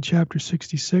in chapter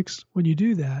 66, when you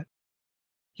do that,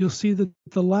 you'll see that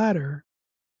the latter,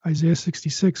 Isaiah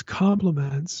 66,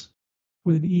 complements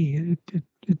with an E.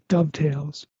 It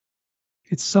dovetails.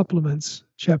 It supplements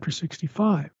chapter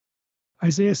 65.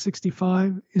 Isaiah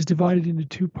 65 is divided into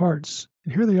 2 parts,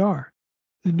 and here they are,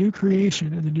 the new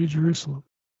creation and the new Jerusalem,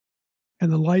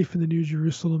 and the life in the new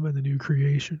Jerusalem and the new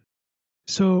creation.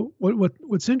 So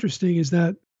what's interesting is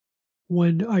that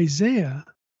when Isaiah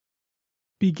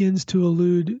begins to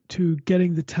allude to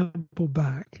getting the temple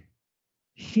back,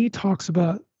 he talks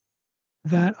about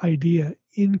that idea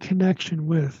in connection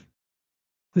with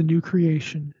the new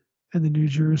creation and the new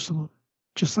Jerusalem,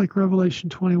 just like Revelation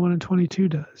 21 and 22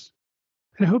 does.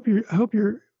 And I hope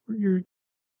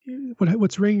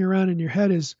what's ringing around in your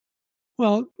head is,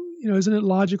 well, isn't it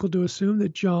logical to assume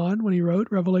that John, when he wrote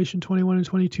Revelation 21 and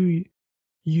 22,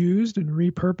 used and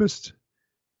repurposed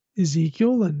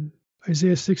Ezekiel and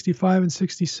Isaiah 65 and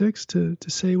 66 to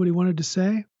say what he wanted to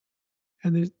say?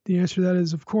 And the answer to that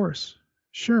is, of course,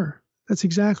 sure. That's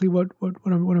exactly what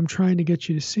I'm trying to get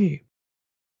you to see.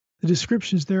 The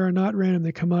descriptions there are not random.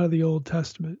 They come out of the Old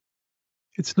Testament.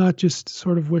 It's not just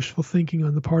sort of wishful thinking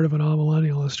on the part of an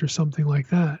amillennialist or something like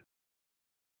that.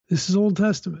 This is Old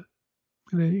Testament.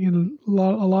 And a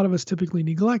lot of us typically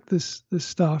neglect this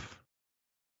stuff,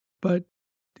 but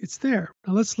it's there.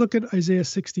 Now let's look at Isaiah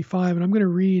 65, and I'm going to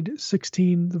read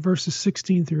the verses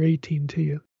 16 through 18 to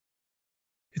you.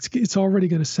 It's already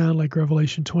going to sound like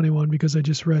Revelation 21 because I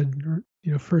just read,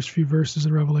 first few verses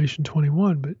in Revelation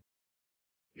 21. But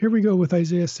here we go with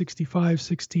Isaiah 65,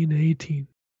 16 to 18.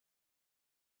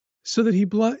 So that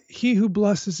he who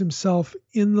blesses himself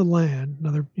in the land,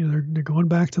 now they're going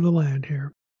back to the land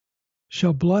here,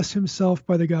 shall bless himself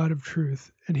by the God of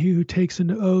truth, and he who takes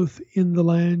an oath in the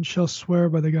land shall swear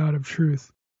by the God of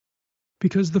truth,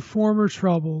 because the former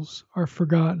troubles are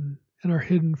forgotten and are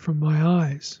hidden from my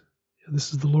eyes.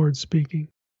 This is the Lord speaking.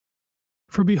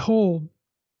 For behold,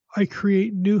 I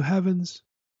create new heavens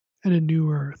and a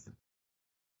new earth,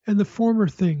 and the former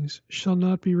things shall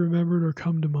not be remembered or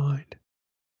come to mind.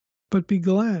 But be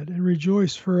glad and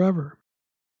rejoice forever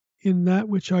in that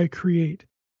which I create.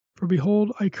 For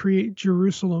behold, I create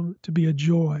Jerusalem to be a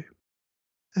joy,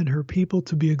 and her people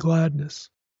to be a gladness.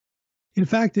 In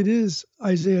fact, it is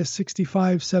Isaiah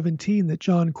 65:17 that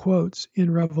John quotes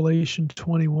in Revelation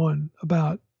 21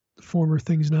 about the former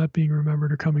things not being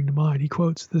remembered or coming to mind. He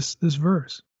quotes this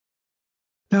verse.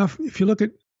 Now, if you look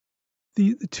at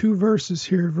the 2 verses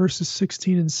here, verses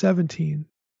 16 and 17,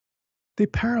 they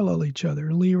parallel each other.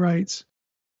 And Lee writes,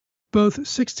 both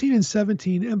 16 and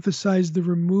 17 emphasize the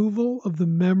removal of the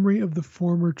memory of the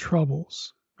former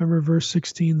troubles. Remember verse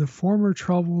 16, the former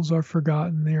troubles are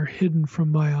forgotten. They are hidden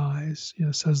from my eyes,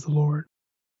 says the Lord.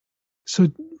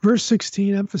 So verse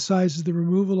 16 emphasizes the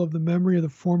removal of the memory of the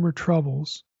former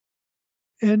troubles.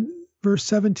 And verse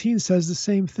 17 says the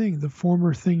same thing. The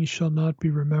former things shall not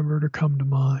be remembered or come to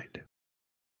mind.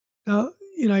 Now,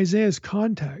 in Isaiah's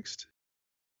context,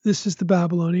 this is the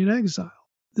Babylonian exile.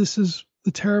 This is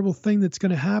the terrible thing that's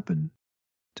going to happen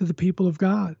to the people of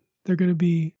God. They're going to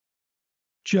be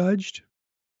judged,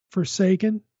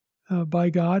 forsaken by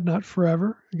God, not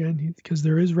forever, again, because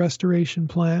there is restoration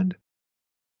planned.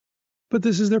 But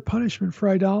this is their punishment for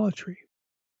idolatry.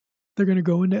 They're going to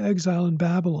go into exile in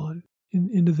Babylon,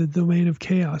 into the domain of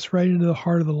chaos, right into the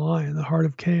heart of the lion, the heart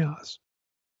of chaos.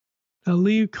 Now,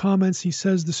 Lee comments, he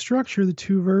says, the structure of the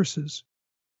two verses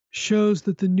shows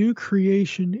that the new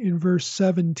creation in verse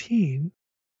 17,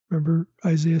 remember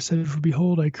Isaiah said, "For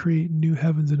behold, I create new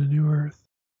heavens and a new earth."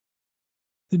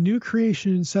 The new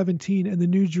creation in 17 and the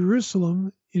new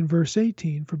Jerusalem in verse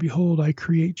 18, "For behold, I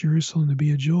create Jerusalem to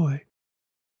be a joy,"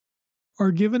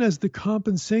 are given as the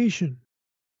compensation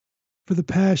for the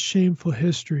past shameful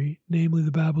history, namely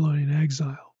the Babylonian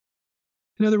exile.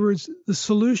 In other words, the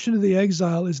solution to the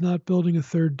exile is not building a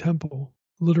third temple,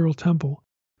 literal temple.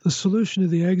 The solution to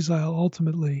the exile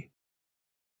ultimately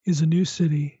is a new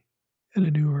city and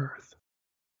a new earth.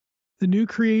 The new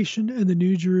creation and the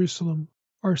new Jerusalem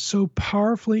are so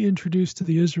powerfully introduced to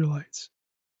the Israelites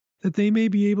that they may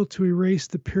be able to erase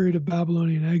the period of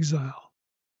Babylonian exile.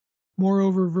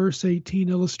 Moreover, verse 18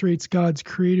 illustrates God's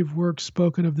creative work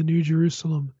spoken of the New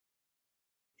Jerusalem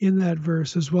in that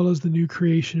verse, as well as the new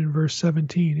creation in verse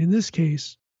 17. In this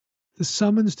case, the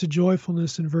summons to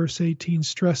joyfulness in verse 18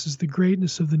 stresses the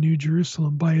greatness of the New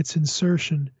Jerusalem by its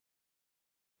insertion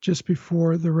just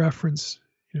before the reference,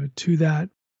 to that,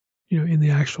 in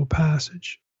the actual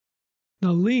passage.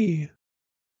 Now, Lee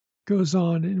goes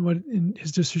on in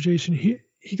his dissertation.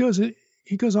 He goes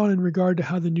on in regard to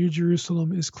how the New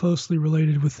Jerusalem is closely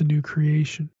related with the new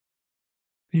creation.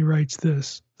 He writes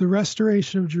this: the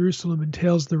restoration of Jerusalem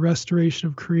entails the restoration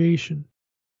of creation,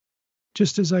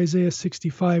 just as Isaiah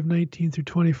 65, 19 through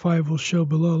 25 will show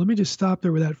below. Let me just stop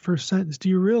there with that first sentence. Do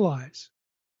you realize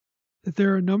that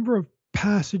there are a number of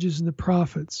passages in the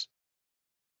prophets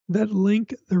that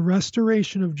link the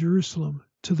restoration of Jerusalem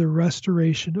to the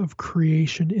restoration of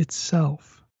creation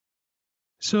itself?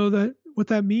 So that what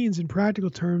that means in practical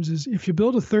terms is if you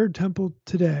build a third temple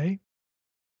today,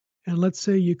 and let's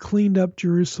say you cleaned up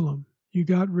Jerusalem, you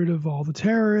got rid of all the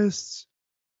terrorists,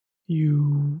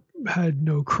 you had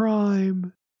no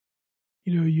crime,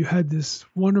 you had this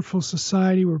wonderful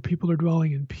society where people are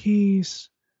dwelling in peace.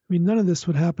 I mean, none of this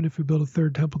would happen if we built a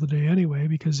third temple today anyway,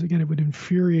 because again, it would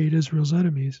infuriate Israel's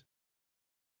enemies.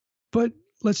 But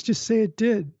let's just say it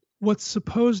did. What's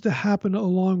supposed to happen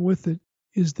along with it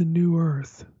is the new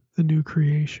earth, the new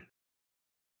creation.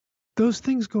 Those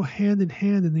things go hand in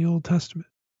hand in the Old Testament.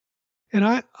 And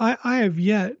I have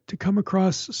yet to come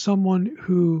across someone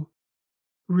who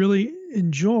really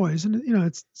enjoys, and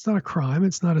it's not a crime,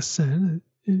 it's not a sin.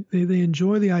 They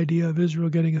enjoy the idea of Israel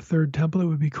getting a third temple. It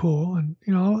would be cool, and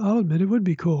I'll admit it would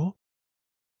be cool.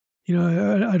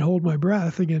 I'd hold my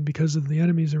breath again because of the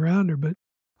enemies around her, but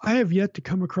I have yet to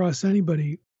come across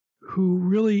anybody who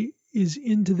really is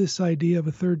into this idea of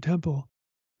a third temple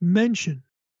mention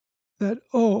that,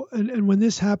 and when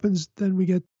this happens, then we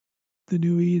get the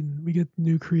new Eden, we get the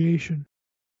new creation,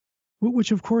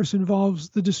 which of course involves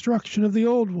the destruction of the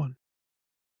old one.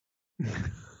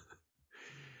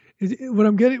 What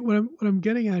I'm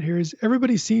getting at here is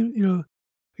everybody seems, again,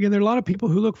 there are a lot of people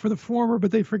who look for the former,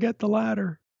 but they forget the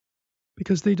latter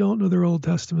because they don't know their Old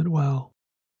Testament well.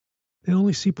 They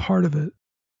only see part of it.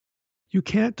 You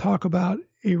can't talk about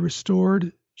a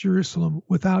restored Jerusalem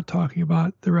without talking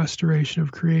about the restoration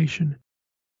of creation,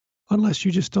 unless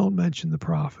you just don't mention the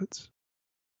prophets.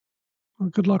 Well,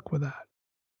 good luck with that.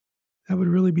 That would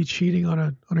really be cheating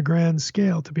on a grand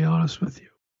scale, to be honest with you.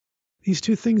 These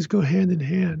two things go hand in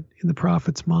hand in the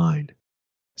prophet's mind.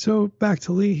 So back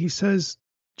to Lee, he says,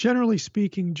 generally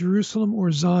speaking, Jerusalem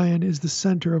or Zion is the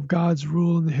center of God's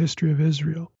rule in the history of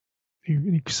Israel.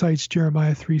 He cites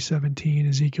Jeremiah 3:17,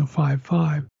 Ezekiel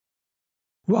 5:5.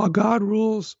 While God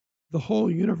rules the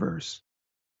whole universe,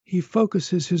 he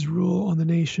focuses his rule on the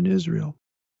nation Israel.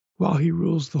 While he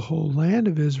rules the whole land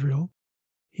of Israel,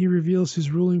 he reveals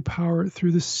his ruling power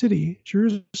through the city,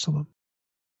 Jerusalem.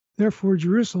 Therefore,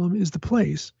 Jerusalem is the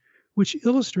place which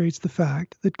illustrates the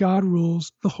fact that God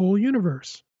rules the whole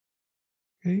universe.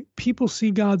 Okay? People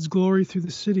see God's glory through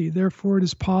the city. Therefore, it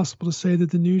is possible to say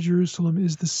that the New Jerusalem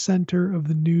is the center of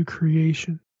the new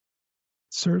creation.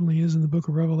 It certainly is in the book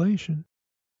of Revelation.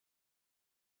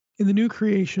 In the new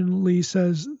creation, Lee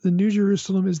says, the New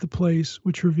Jerusalem is the place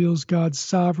which reveals God's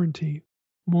sovereignty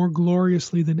more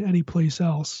gloriously than any place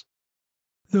else,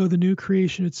 though the new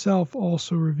creation itself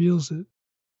also reveals it.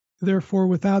 Therefore,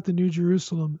 without the New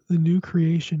Jerusalem, the new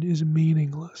creation is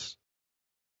meaningless.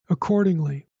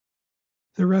 Accordingly,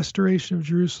 the restoration of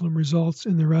Jerusalem results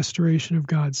in the restoration of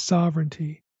God's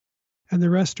sovereignty, and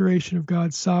the restoration of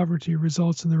God's sovereignty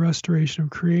results in the restoration of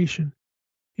creation.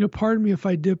 Pardon me if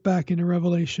I dip back into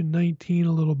Revelation 19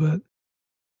 a little bit,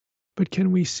 but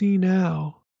can we see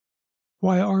now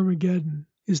why Armageddon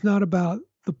is not about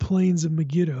the plains of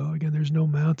Megiddo? Again, there's no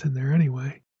mountain there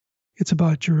anyway. It's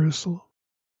about Jerusalem.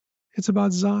 It's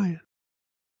about Zion.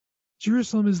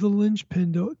 Jerusalem is the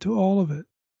linchpin to all of it.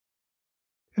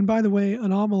 And by the way,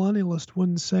 an amillennialist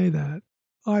wouldn't say that.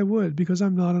 I would, because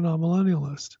I'm not an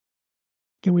amillennialist.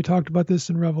 Again, we talked about this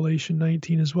in Revelation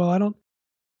 19 as well.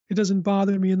 It doesn't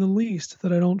bother me in the least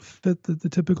that I don't fit the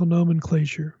typical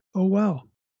nomenclature. Oh well.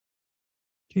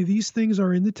 Okay, these things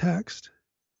are in the text,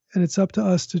 and it's up to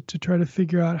us to try to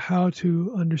figure out how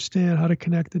to understand, how to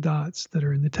connect the dots that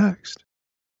are in the text.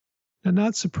 Now,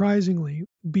 not surprisingly,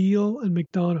 Beale and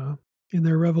McDonough, in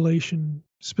their Revelation,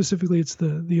 specifically it's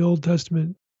the Old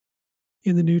Testament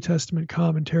in the New Testament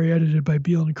commentary edited by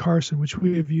Beale and Carson, which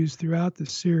we have used throughout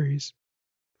this series.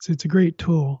 So it's a great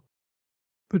tool.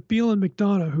 But Beale and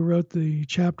McDonough, who wrote the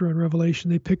chapter on Revelation,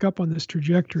 they pick up on this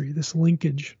trajectory, this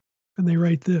linkage, and they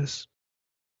write this.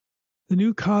 The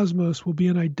new cosmos will be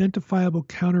an identifiable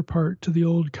counterpart to the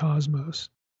old cosmos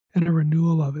and a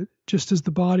renewal of it, just as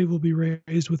the body will be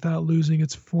raised without losing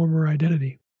its former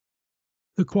identity.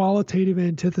 The qualitative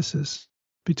antithesis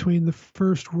between the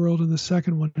first world and the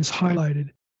second one is highlighted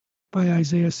by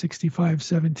Isaiah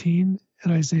 65:17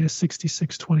 and Isaiah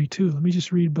 66:22. Let me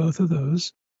just read both of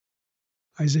those.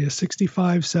 Isaiah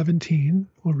 65:17,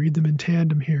 we'll read them in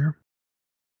tandem here,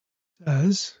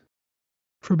 says,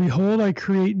 For behold, I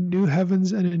create new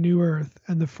heavens and a new earth,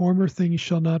 and the former things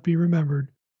shall not be remembered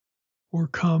or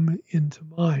come into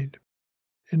mind.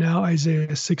 And now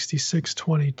Isaiah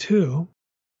 66:22,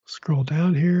 scroll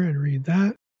down here and read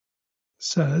that,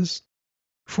 says,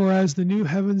 For as the new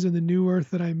heavens and the new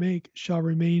earth that I make shall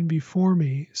remain before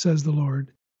me, says the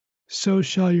Lord, so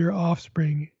shall your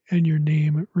offspring and your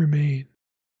name remain.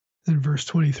 Then verse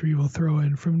 23 will throw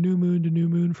in, From new moon to new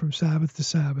moon, from Sabbath to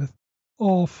Sabbath,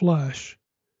 all flesh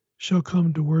shall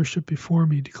come to worship before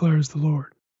me, declares the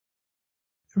Lord.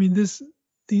 I mean,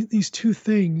 these two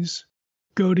things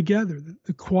go together.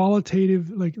 The qualitative,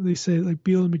 like they say, like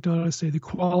Beale and McDonough say, the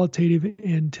qualitative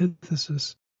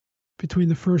antithesis between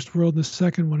the first world and the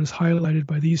second one is highlighted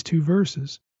by these two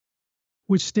verses,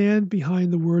 which stand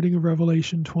behind the wording of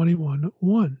Revelation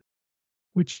 21:1,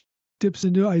 which dips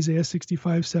into Isaiah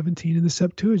 65:17 in the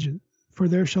Septuagint. For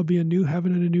there shall be a new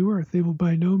heaven and a new earth. They will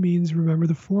by no means remember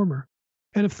the former.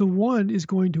 And if the one is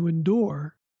going to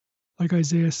endure, like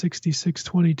Isaiah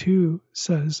 66:22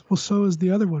 says, well, so is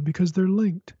the other one, because they're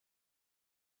linked.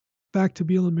 Back to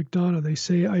Beale and McDonough, they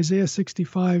say Isaiah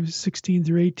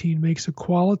 65:16-18 makes a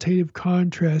qualitative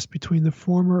contrast between the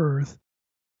former earth,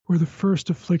 where the first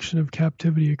affliction of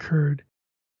captivity occurred,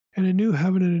 and a new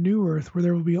heaven and a new earth, where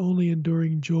there will be only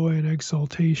enduring joy and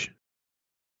exaltation.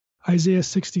 Isaiah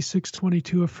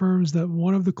 66:22 affirms that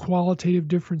one of the qualitative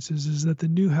differences is that the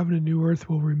new heaven and new earth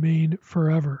will remain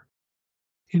forever,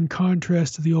 in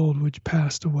contrast to the old which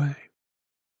passed away.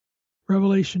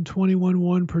 Revelation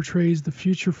 21:1 portrays the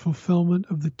future fulfillment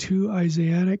of the two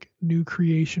Isaianic new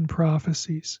creation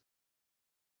prophecies.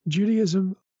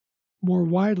 Judaism, more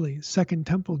widely, Second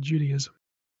Temple Judaism,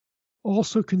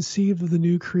 also conceived of the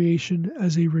new creation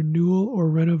as a renewal or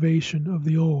renovation of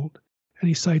the old. And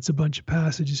he cites a bunch of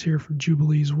passages here from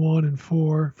Jubilees 1 and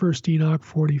 4, 1 Enoch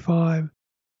 45,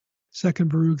 2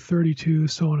 Baruch 32,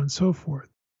 so on and so forth.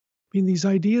 I mean, these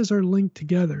ideas are linked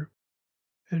together.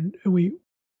 And when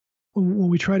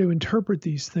we try to interpret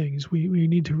these things, we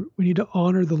need to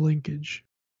honor the linkage.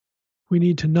 We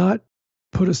need to not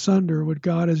put asunder what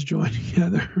God has joined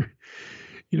together,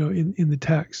 in the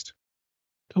text.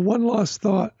 Now, one last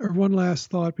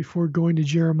thought before going to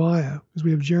Jeremiah, because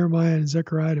we have Jeremiah and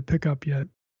Zechariah to pick up yet.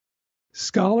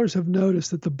 Scholars have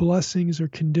noticed that the blessings or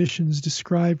conditions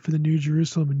described for the New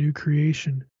Jerusalem and New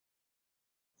Creation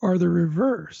are the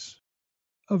reverse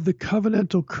of the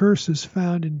covenantal curses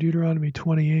found in Deuteronomy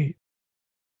 28.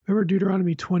 Remember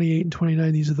Deuteronomy 28 and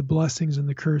 29, these are the blessings and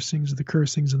the cursings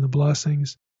and the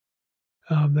blessings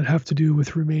that have to do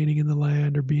with remaining in the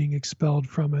land or being expelled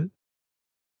from it.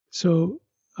 So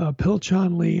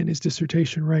Pilchon Lee in his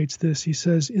dissertation writes this. He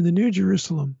says, in the New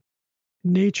Jerusalem,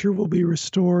 nature will be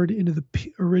restored into the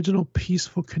original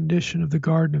peaceful condition of the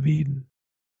Garden of Eden,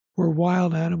 where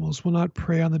wild animals will not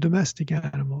prey on the domestic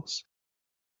animals.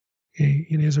 He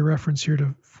has a reference here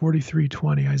to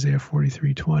 43:20, Isaiah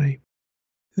 43:20.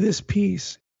 This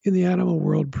peace in the animal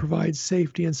world provides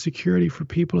safety and security for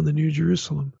people in the New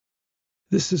Jerusalem.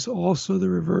 This is also the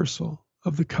reversal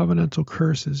of the covenantal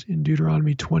curses in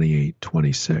Deuteronomy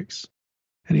 28:26.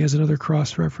 And he has another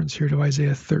cross-reference here to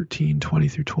Isaiah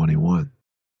 13:20-21.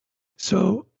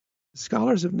 So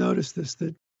scholars have noticed this,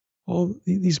 that all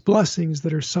these blessings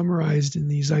that are summarized in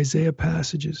these Isaiah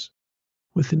passages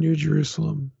with the New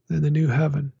Jerusalem and the new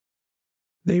heaven,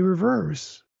 they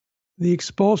reverse the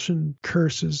expulsion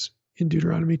curses in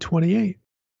Deuteronomy 28.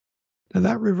 Now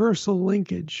that reversal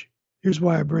linkage, here's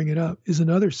why I bring it up, is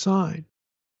another sign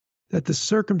that the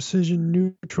circumcision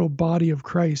neutral body of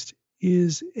Christ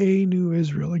is a new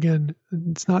Israel. Again,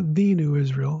 it's not the new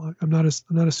Israel. I'm not a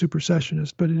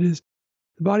supersessionist, but it is,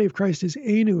 the body of Christ is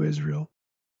a new Israel.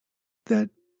 That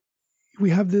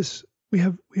we have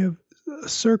a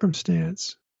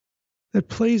circumstance that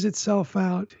plays itself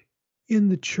out in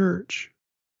the church.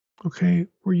 Okay,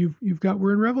 where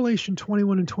we're in Revelation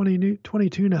 21 and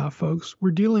 22 now, folks.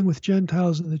 We're dealing with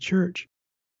Gentiles in the church.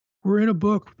 We're in the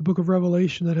book of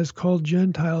Revelation, that has called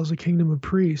Gentiles a kingdom of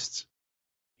priests,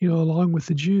 along with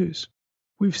the Jews.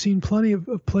 We've seen plenty of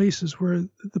places where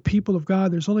the people of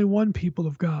God, there's only one people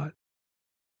of God.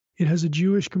 It has a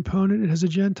Jewish component, it has a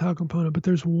Gentile component, but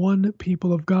there's one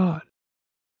people of God.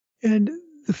 And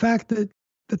the fact that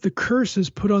the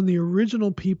curses put on the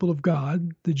original people of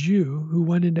God, the Jew, who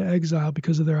went into exile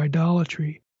because of their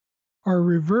idolatry, are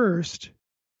reversed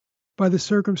by the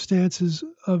circumstances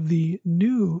of the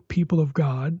new people of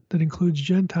God, that includes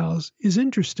Gentiles, is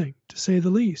interesting, to say the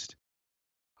least.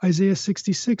 Isaiah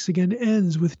 66 again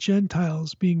ends with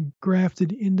Gentiles being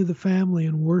grafted into the family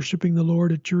and worshiping the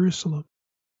Lord at Jerusalem.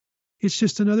 It's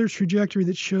just another trajectory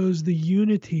that shows the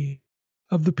unity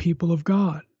of the people of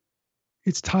God.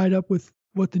 It's tied up with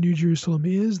what the New Jerusalem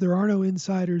is. There are no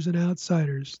insiders and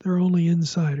outsiders. There are only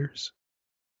insiders.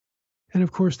 And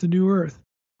of course, the new earth.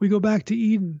 We go back to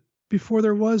Eden, before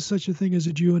there was such a thing as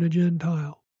a Jew and a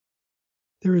Gentile.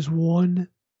 There is one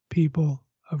people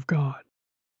of God.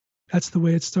 That's the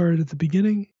way it started at the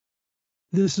beginning.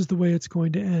 This is the way it's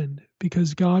going to end,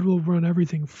 because God will run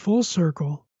everything full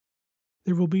circle.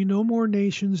 There will be no more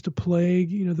nations to plague,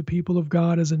 the people of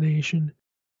God as a nation.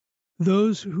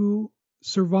 Those who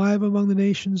survive among the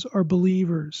nations are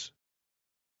believers.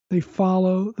 They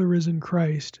follow the risen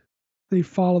Christ. They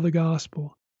follow the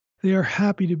gospel. They are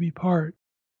happy to be part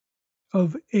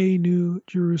of a new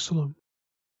Jerusalem.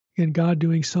 Again, God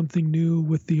doing something new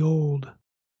with the old.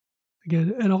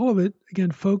 Again, and all of it,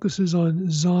 again, focuses on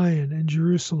Zion and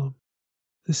Jerusalem.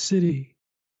 The city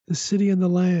and the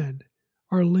land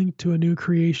are linked to a new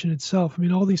creation itself. I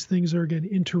mean, all these things are, again,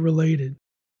 interrelated.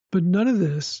 But none of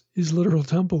this is literal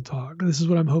temple talk. This is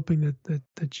what I'm hoping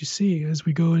that you see as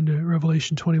we go into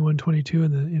Revelation 21, 22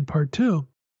 in part 2.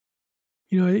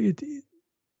 The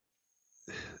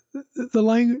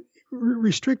language,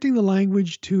 restricting the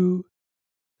language to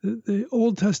the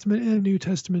Old Testament and New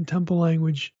Testament temple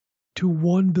language to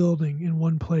one building in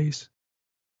one place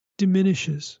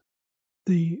diminishes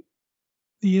the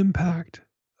impact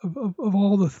of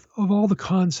all the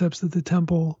concepts that the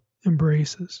temple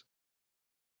embraces.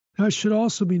 Now, it should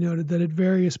also be noted that at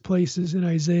various places in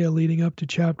Isaiah leading up to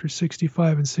chapter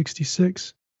 65 and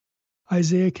 66,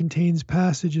 Isaiah contains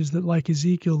passages that, like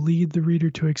Ezekiel, lead the reader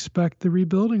to expect the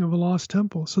rebuilding of a lost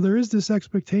temple. So there is this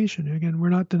expectation. Again, we're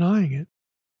not denying it.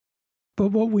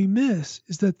 But what we miss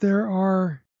is that there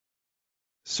are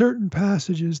certain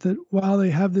passages that, while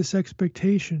they have this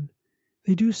expectation,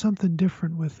 they do something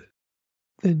different with it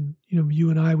than you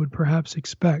and I would perhaps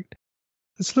expect.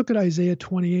 Let's look at Isaiah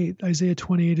 28. Isaiah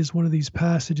 28 is one of these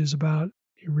passages about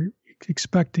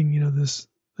expecting,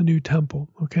 a new temple.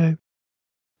 Okay,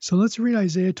 so let's read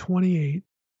Isaiah 28.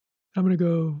 I'm going to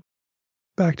go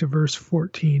back to verse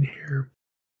 14 here.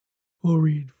 We'll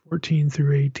read 14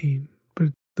 through 18, but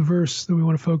the verse that we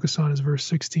want to focus on is verse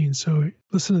 16. So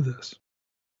listen to this.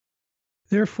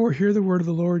 Therefore, hear the word of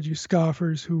the Lord, you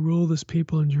scoffers who rule this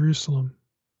people in Jerusalem.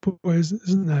 Boy,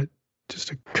 isn't that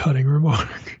just a cutting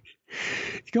remark?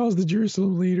 He calls the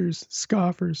Jerusalem leaders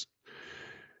scoffers.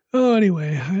 Oh,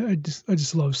 anyway, I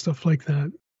just love stuff like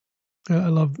that. I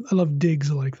love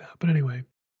digs like that. But anyway,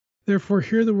 therefore,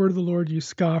 hear the word of the Lord, you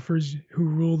scoffers who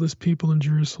rule this people in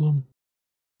Jerusalem,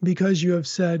 because you have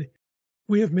said,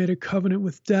 we have made a covenant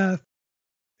with death,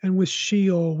 and with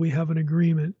Sheol we have an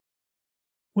agreement.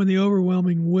 When the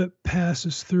overwhelming whip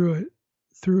passes through it,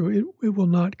 it will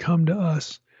not come to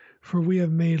us. For we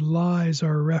have made lies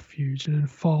our refuge, and in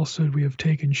falsehood we have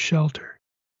taken shelter.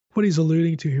 What he's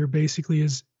alluding to here basically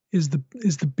is the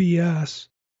BS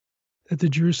that the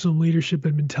Jerusalem leadership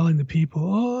had been telling the people.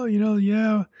 Oh,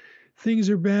 yeah, things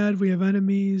are bad. We have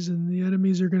enemies, and the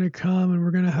enemies are going to come, and we're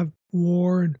going to have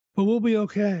war, but we'll be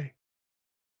okay.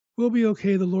 We'll be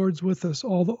okay. The Lord's with us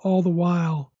all the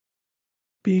while,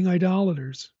 being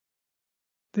idolaters.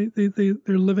 They're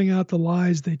living out the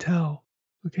lies they tell.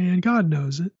 Okay, and God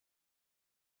knows it.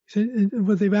 And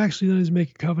what they've actually done is make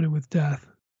a covenant with death.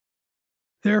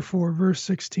 Therefore, verse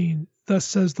 16, thus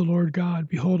says the Lord God,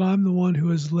 behold, I'm the one who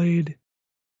has laid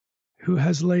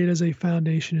as a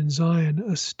foundation in Zion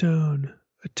a stone,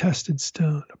 a tested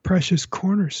stone, a precious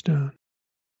cornerstone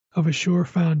of a sure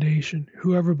foundation.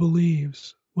 Whoever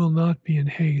believes will not be in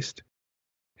haste.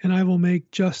 And I will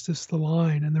make justice the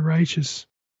line, and righteousness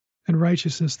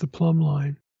the plumb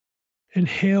line. And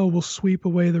hail will sweep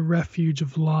away the refuge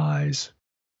of lies,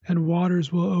 and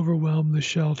waters will overwhelm the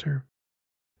shelter.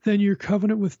 Then your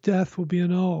covenant with death will be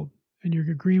annulled, and your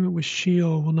agreement with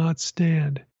Sheol will not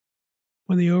stand.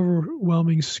 When the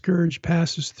overwhelming scourge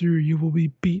passes through, you will be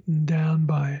beaten down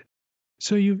by it.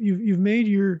 So you've made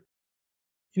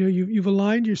you've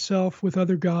aligned yourself with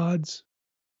other gods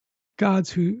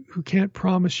who can't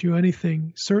promise you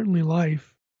anything, certainly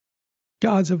life.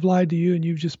 Gods have lied to you, and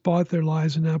you've just bought their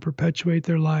lies and now perpetuate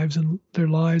their lies and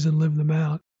live them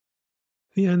out.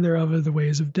 The end thereof are the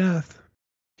ways of death,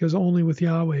 because only with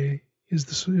Yahweh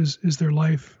is their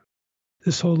life.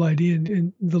 This whole idea,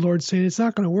 and the Lord's saying it's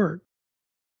not going to work.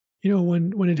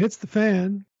 When it hits the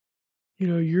fan,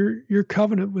 your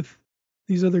covenant with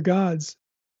these other gods,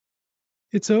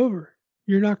 it's over.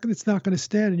 It's not going to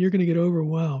stand, and you're going to get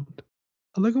overwhelmed.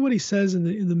 And look at what he says in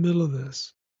the middle of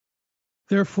this.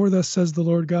 Therefore, thus says the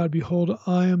Lord God, behold,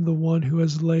 I am the one who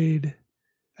has laid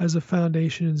as a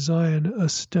foundation in Zion a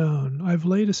stone. I've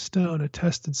laid a stone, a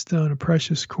tested stone, a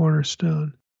precious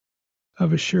cornerstone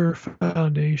of a sure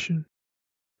foundation.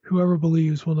 Whoever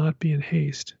believes will not be in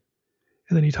haste.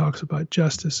 And then he talks about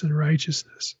justice and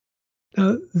righteousness.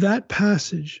 Now, that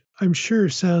passage, I'm sure,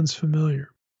 sounds familiar.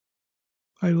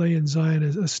 I lay in Zion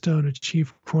as a stone, a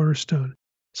chief cornerstone.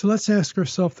 So let's ask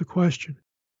ourselves the question,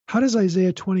 how does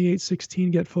Isaiah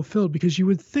 28:16 get fulfilled? Because you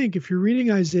would think if you're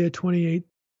reading Isaiah 28,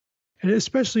 and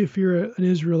especially if you're an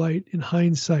Israelite in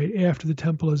hindsight after the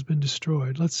temple has been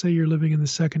destroyed, let's say you're living in the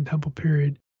Second Temple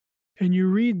period, and you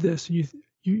read this, and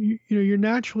you're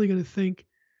naturally going to think,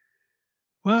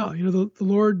 wow, the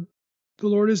Lord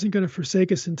isn't going to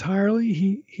forsake us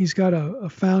entirely. He's got a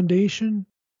foundation,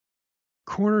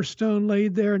 cornerstone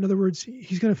laid there. In other words,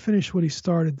 he's going to finish what he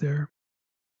started there.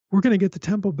 We're going to get the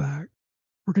temple back.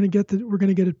 We're going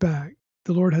to get it back.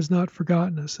 The Lord has not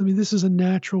forgotten us. I mean, this is a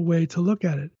natural way to look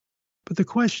at it. But the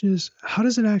question is, how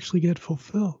does it actually get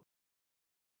fulfilled?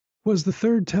 Was the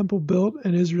third temple built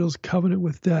and Israel's covenant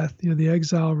with death, the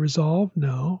exile resolved?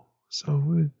 No.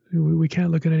 So we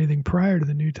can't look at anything prior to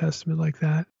the New Testament like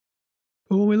that.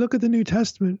 But when we look at the New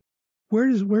Testament, where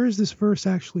is this verse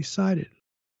actually cited?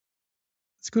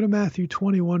 Let's go to Matthew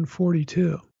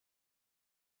 21:42.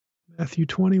 Matthew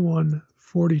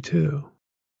 21:42.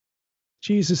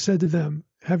 Jesus said to them,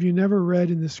 have you never read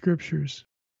in the scriptures,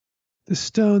 the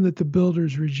stone that the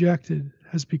builders rejected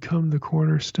has become the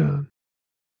cornerstone?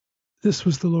 This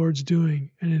was the Lord's doing,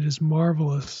 and it is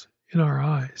marvelous in our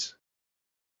eyes.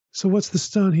 So what's the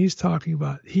stone he's talking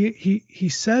about? He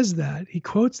says that, he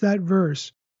quotes that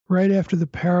verse right after the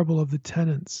parable of the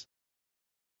tenants.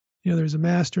 There's a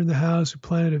master in the house who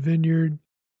planted a vineyard,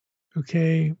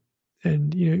 okay,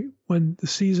 and when the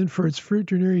season for its fruit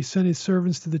drew near, he sent his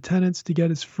servants to the tenants to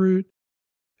get its fruit.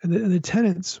 And the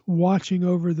tenants watching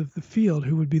over the field,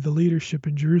 who would be the leadership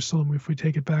in Jerusalem if we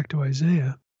take it back to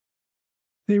Isaiah,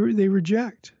 they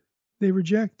reject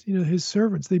his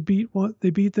servants. They beat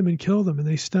them and kill them, and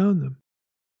they stone them.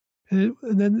 And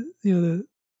then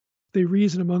they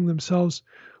reason among themselves,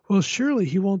 well, surely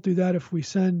he won't do that if we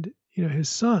send his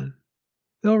son.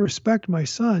 They'll respect my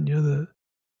son.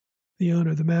 The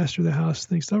owner, the master of the house,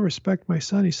 thinks they'll respect my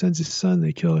son. He sends his son,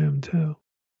 they kill him too.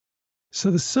 So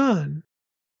the son,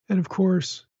 and of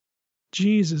course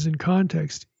Jesus in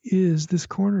context, is this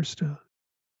cornerstone.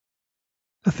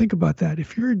 Now think about that.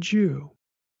 If you're a Jew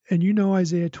and you know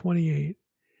Isaiah 28,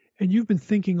 and you've been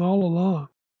thinking all along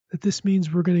that this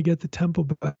means we're going to get the temple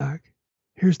back,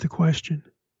 here's the question.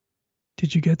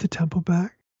 Did you get the temple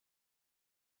back?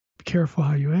 Be careful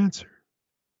how you answer.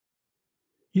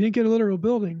 You didn't get a literal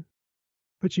building,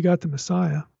 but you got the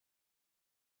Messiah.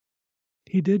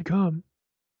 He did come.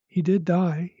 He did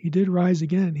die. He did rise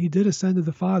again. He did ascend to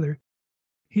the Father.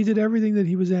 He did everything that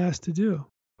he was asked to do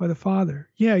by the Father.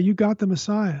 Yeah, you got the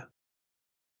Messiah.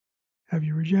 Have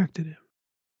you rejected him?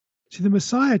 See, the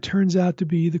Messiah turns out to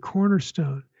be the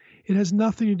cornerstone. It has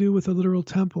nothing to do with a literal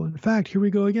temple. In fact, here we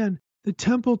go again. The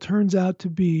temple turns out to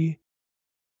be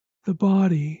the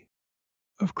body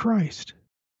of Christ.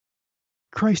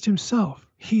 Christ himself.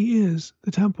 He is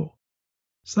the temple.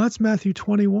 So that's Matthew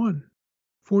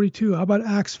 21:42. How about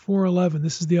Acts 4:11?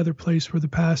 This is the other place where the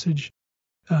passage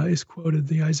is quoted,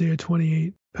 the Isaiah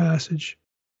 28 passage.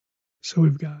 So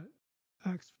we've got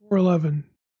Acts 4:11.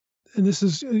 and this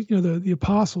is, the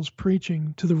apostles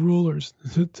preaching to the rulers,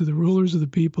 to the rulers of the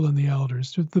people and the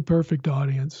elders, to the perfect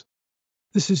audience.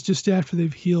 This is just after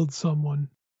they've healed someone.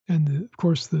 And of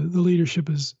course, the leadership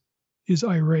is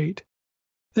irate.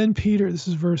 Then Peter, this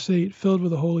is verse 8, filled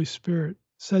with the Holy Spirit,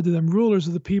 said to them, rulers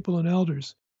of the people and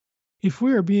elders, if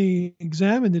we are being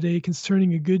examined today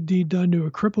concerning a good deed done to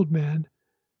a crippled man,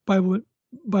 by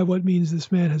what means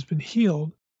this man has been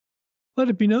healed, let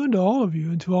it be known to all of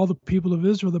you and to all the people of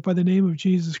Israel that by the name of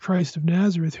Jesus Christ of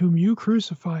Nazareth, whom you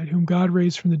crucified, whom God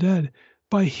raised from the dead,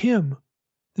 by him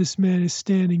this man is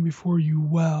standing before you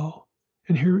well.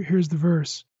 And here's the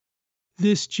verse.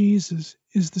 This Jesus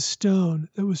is the stone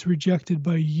that was rejected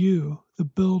by you, the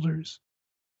builders,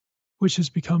 which has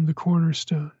become the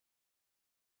cornerstone.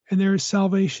 And there is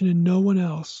salvation in no one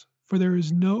else, for there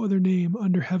is no other name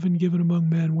under heaven given among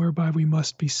men whereby we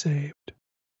must be saved.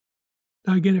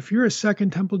 Now again, if you're a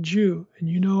Second Temple Jew and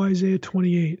you know Isaiah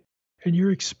 28 and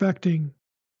you're expecting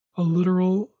a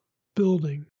literal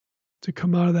building to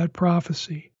come out of that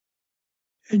prophecy,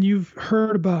 and you've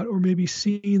heard about or maybe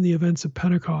seen the events of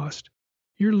Pentecost,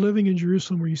 you're living in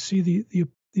Jerusalem where you see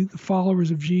the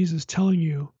followers of Jesus telling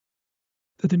you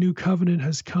that the new covenant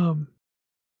has come.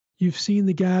 You've seen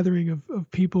the gathering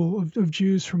of people, of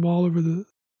Jews from all over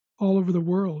the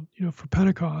world, for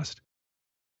Pentecost.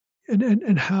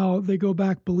 And how they go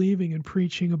back believing and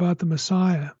preaching about the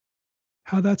Messiah,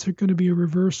 how that's going to be a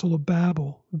reversal of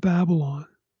Babylon,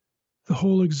 the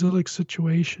whole exilic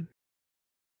situation.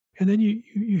 And then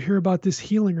you hear about this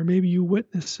healing, or maybe you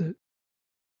witness it.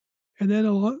 And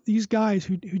then these guys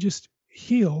who just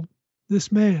healed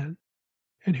this man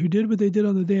and who did what they did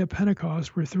on the day of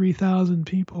Pentecost, where 3,000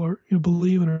 people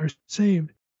believe and are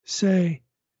saved, say,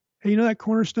 hey, that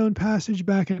cornerstone passage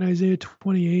back in Isaiah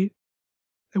 28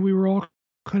 that we were all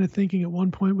kind of thinking at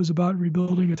one point was about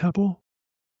rebuilding a temple?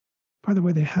 By the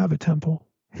way, they have a temple.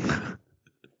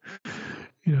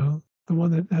 The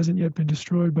one that hasn't yet been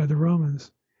destroyed by the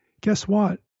Romans. Guess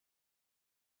what?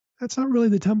 That's not really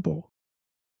the temple.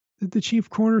 The chief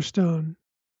cornerstone,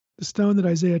 the stone that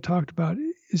Isaiah talked about,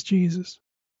 is Jesus.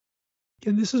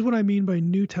 And this is what I mean by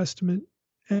New Testament,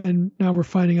 and now we're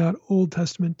finding out Old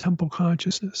Testament temple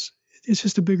consciousness. It's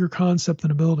just a bigger concept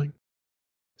than a building.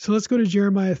 So let's go to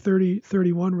Jeremiah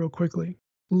 30:31 real quickly.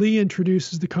 Lee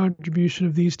introduces the contribution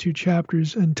of these two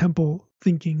chapters and temple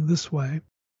thinking this way.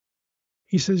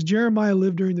 He says, Jeremiah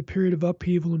lived during the period of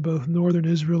upheaval in both northern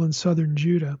Israel and southern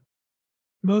Judah.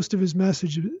 Most of his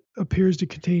message appears to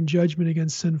contain judgment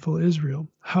against sinful Israel.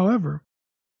 However,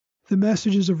 the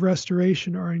messages of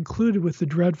restoration are included with the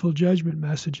dreadful judgment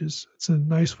messages. It's a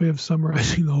nice way of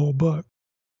summarizing the whole book.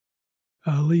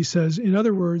 Lee says, in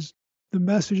other words, the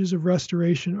messages of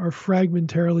restoration are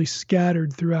fragmentarily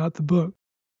scattered throughout the book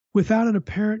without an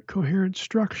apparent coherent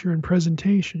structure and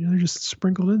presentation. They're just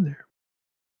sprinkled in there.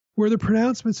 Where the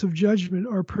pronouncements of judgment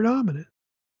are predominant,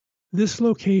 this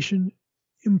location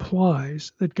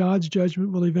implies that God's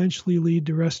judgment will eventually lead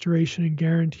to restoration and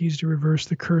guarantees to reverse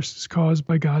the curses caused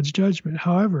by God's judgment.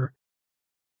 However,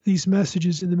 these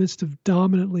messages in the midst of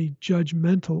dominantly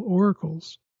judgmental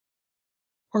oracles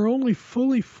are only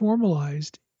fully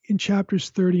formalized in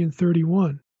chapters 30 and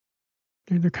 31.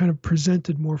 They're kind of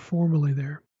presented more formally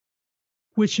there,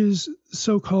 which is the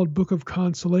so-called Book of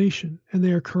Consolation, and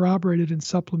they are corroborated and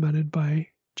supplemented by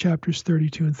chapters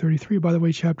 32 and 33. By the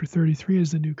way, chapter 33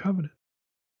 is the New Covenant.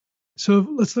 So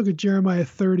let's look at Jeremiah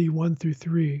 30:1 through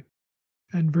 3,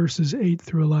 and verses 8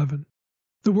 through 11.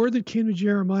 The word that came to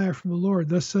Jeremiah from the Lord,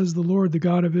 thus says the Lord, the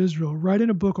God of Israel, write in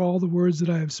a book all the words that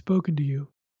I have spoken to you.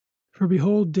 For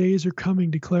behold, days are coming,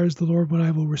 declares the Lord, when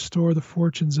I will restore the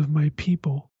fortunes of my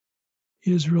people,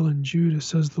 Israel and Judah,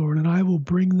 says the Lord, and I will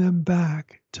bring them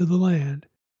back to the land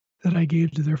that I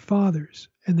gave to their fathers,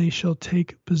 and they shall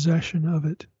take possession of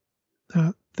it.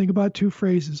 Now, think about two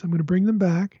phrases. I'm going to bring them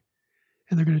back,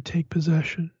 and they're going to take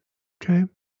possession. Okay?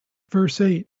 Verse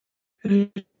 8, and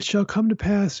it shall come to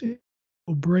pass, it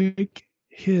will break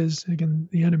his, again,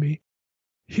 the enemy,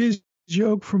 his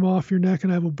yoke from off your neck,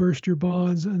 and I will burst your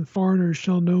bonds, and foreigners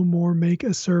shall no more make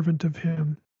a servant of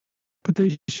him. But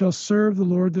they shall serve the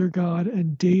Lord their God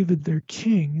and David their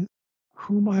king,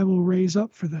 whom I will raise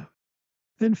up for them.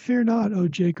 Then fear not, O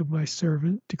Jacob my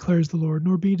servant, declares the Lord,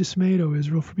 nor be dismayed, O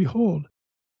Israel, for behold,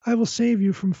 I will save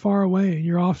you from far away, and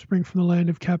your offspring from the land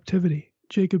of captivity.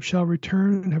 Jacob shall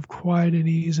return and have quiet and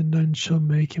ease, and none shall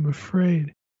make him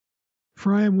afraid.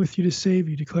 For I am with you to save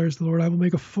you, declares the Lord. I will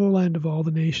make a full end of all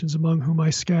the nations among whom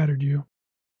I scattered you.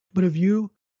 But of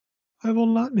you I will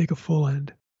not make a full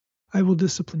end. I will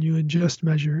discipline you in just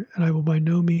measure, and I will by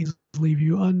no means leave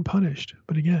you unpunished.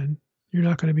 But again, you're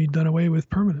not going to be done away with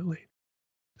permanently.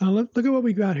 Now look at what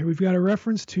we got here. We've got a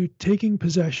reference to taking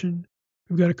possession.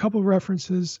 We've got a couple of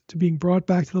references to being brought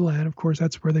back to the land. Of course,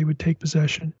 that's where they would take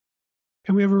possession.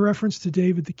 And we have a reference to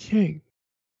David the king.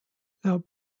 Now,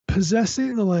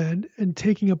 possessing the land and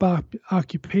taking up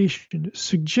occupation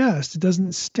suggests, it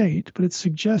doesn't state, but it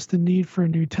suggests the need for a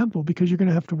new temple because you're going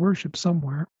to have to worship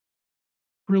somewhere.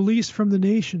 Release from the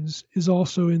nations is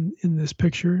also in this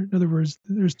picture. In other words,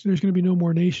 there's going to be no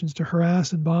more nations to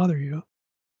harass and bother you.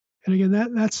 And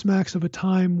again, that smacks of a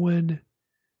time when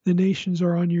the nations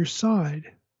are on your side.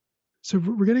 So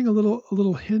we're getting a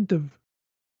little hint of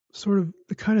sort of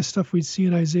the kind of stuff we'd see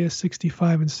in Isaiah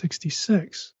 65 and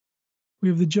 66. We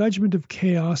have the judgment of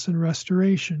chaos and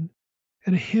restoration,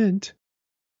 and a hint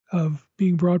of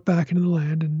being brought back into the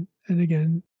land. And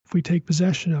again, if we take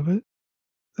possession of it,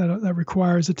 that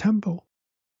requires a temple.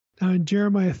 Now in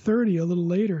Jeremiah 30, a little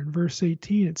later in verse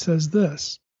 18, it says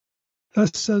this: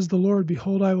 "Thus says the Lord,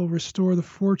 behold, I will restore the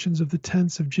fortunes of the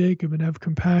tents of Jacob and have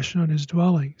compassion on his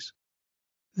dwellings.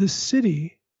 The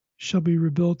city shall be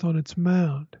rebuilt on its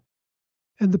mound,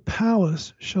 and the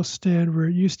palace shall stand where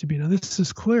it used to be." Now this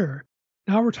is clear.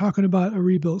 Now we're talking about a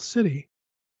rebuilt city,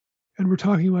 and we're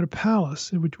talking about a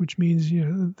palace, which means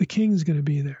the king's going to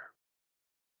be there.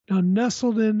 Now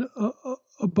nestled in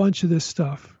a bunch of this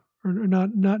stuff, or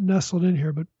not nestled in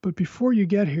here, but before you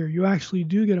get here, you actually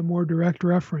do get a more direct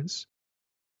reference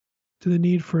to the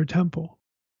need for a temple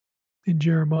in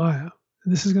Jeremiah.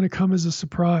 And this is going to come as a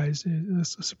surprise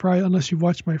unless you've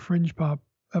watched my Fringe Pop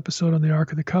episode on the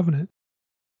Ark of the Covenant.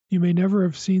 You may never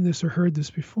have seen this or heard this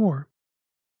before.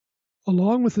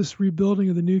 Along with this rebuilding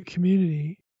of the new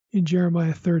community in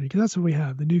Jeremiah 30, because that's what we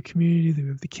have, the new community, we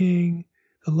have the king,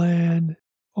 the land,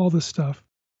 all this stuff.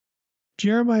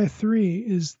 Jeremiah 3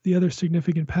 is the other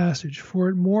significant passage, for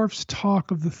it morphs talk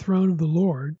of the throne of the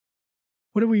Lord.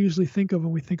 What do we usually think of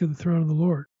when we think of the throne of the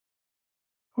Lord?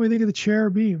 Well, we think of the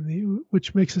cherubim,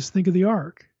 which makes us think of the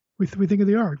ark. We think of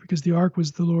the ark because the ark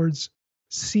was the Lord's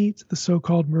seat, the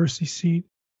so-called mercy seat.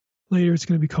 Later, it's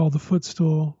going to be called the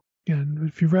footstool. Again,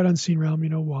 if you've read Unseen Realm, you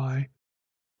know why.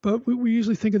 But we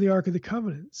usually think of the Ark of the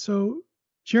Covenant. So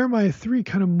Jeremiah 3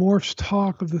 kind of morphs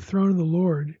talk of the throne of the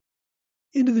Lord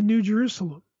into the New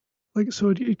Jerusalem. So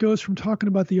it goes from talking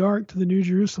about the Ark to the New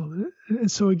Jerusalem. And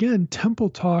so again,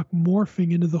 temple talk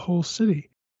morphing into the whole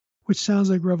city, which sounds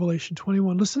like Revelation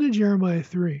 21. Listen to Jeremiah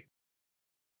 3.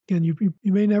 Again, you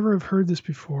may never have heard this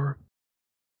before.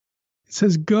 It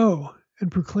says, "Go and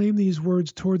proclaim these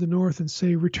words toward the north and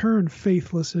say, return,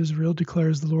 faithless Israel,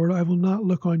 declares the Lord. I will not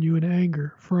look on you in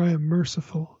anger, for I am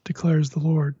merciful, declares the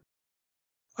Lord.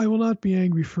 I will not be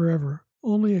angry forever.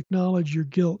 Only acknowledge your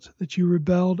guilt, that you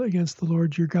rebelled against the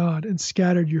Lord your God and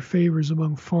scattered your favors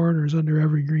among foreigners under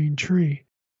every green tree,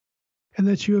 and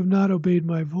that you have not obeyed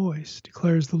my voice,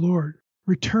 declares the Lord.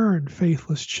 Return,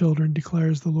 faithless children,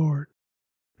 declares the Lord.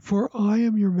 For I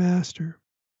am your master.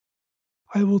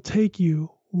 I will take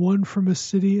you, one from a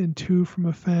city and two from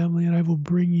a family, and I will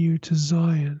bring you to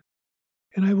Zion.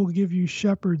 And I will give you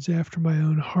shepherds after my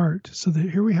own heart." So that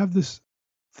here we have this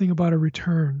thing about a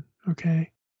return,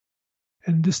 okay?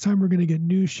 And this time we're going to get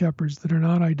new shepherds that are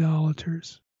not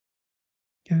idolaters.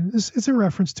 And it's a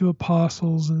reference to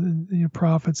apostles and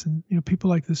prophets and people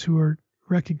like this who are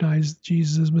recognize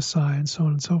Jesus as Messiah and so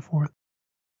on and so forth.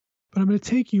 "But I'm going to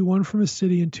take you, one from a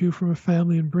city and two from a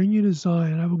family, and bring you to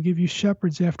Zion. I will give you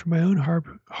shepherds after my own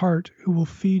heart who will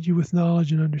feed you with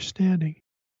knowledge and understanding.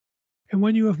 And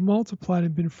when you have multiplied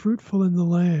and been fruitful in the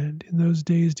land, in those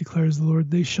days, declares the Lord,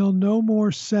 they shall no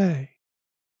more say,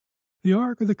 'The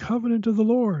ark of the covenant of the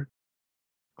Lord,'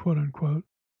 quote unquote.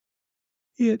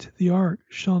 It, the ark,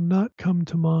 shall not come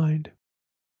to mind,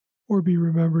 or be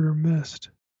remembered or missed.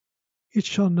 It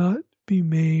shall not be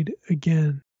made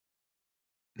again."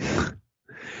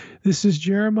 This is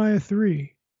Jeremiah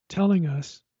 3 telling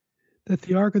us that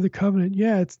the Ark of the Covenant,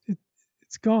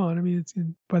 it's gone. I mean,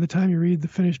 by the time you read the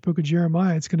finished book of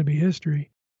Jeremiah, it's going to be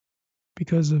history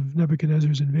because of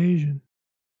Nebuchadnezzar's invasion.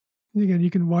 And again,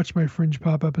 you can watch my Fringe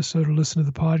Pop episode or listen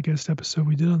to the podcast episode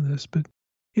we did on this, but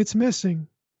it's missing.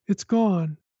 It's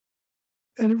gone.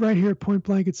 And right here, point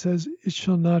blank, it says, "It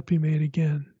shall not be made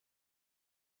again."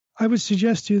 I would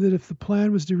suggest to you that if the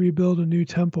plan was to rebuild a new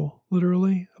temple,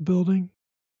 literally a building,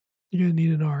 you're going to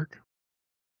need an ark.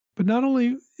 But not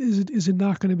only is it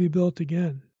not going to be built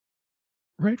again,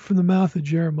 right from the mouth of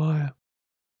Jeremiah,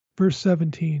 verse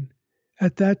 17,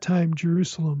 "At that time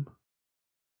Jerusalem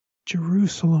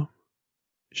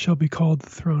shall be called the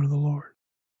throne of the Lord,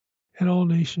 and all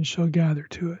nations shall gather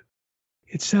to it."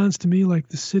 It sounds to me like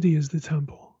the city is the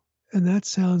temple, and that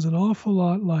sounds an awful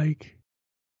lot like,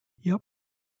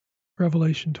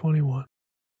 Revelation 21.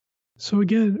 So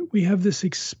again, we have this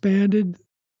expanded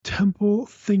temple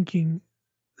thinking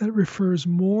that refers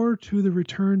more to the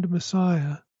returned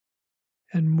Messiah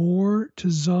and more to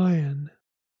Zion,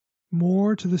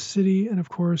 more to the city, and of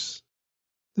course,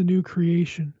 the new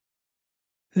creation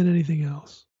than anything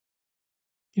else.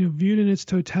 Viewed in its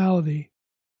totality,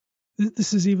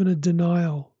 this is even a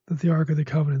denial that the Ark of the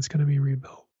Covenant is going to be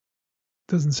rebuilt.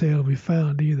 It doesn't say it'll be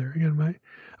found either. Again,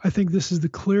 I think this is the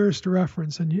clearest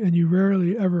reference, and you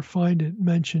rarely ever find it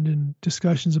mentioned in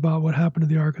discussions about what happened to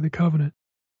the Ark of the Covenant.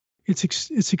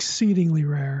 It's exceedingly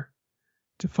rare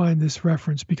to find this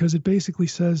reference because it basically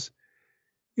says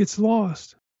it's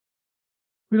lost.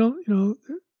 We don't,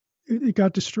 it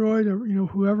got destroyed, or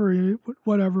whoever,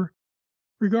 whatever.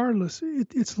 Regardless,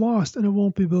 it's lost and it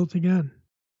won't be built again.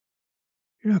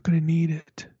 You're not going to need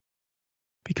it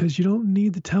because you don't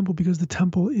need the temple, because the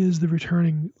temple is the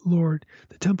returning Lord.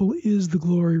 The temple is the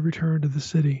glory returned to the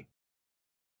city.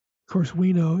 Of course,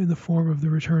 we know in the form of the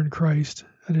returned Christ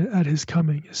at his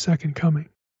coming, his second coming.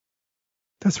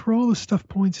 That's where all this stuff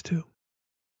points to.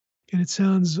 And it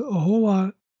sounds a whole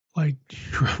lot like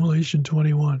Revelation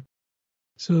 21.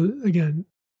 So again,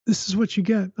 this is what you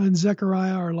get. And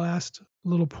Zechariah, our last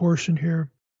little portion here.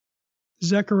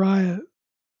 Zechariah,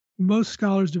 most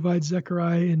scholars divide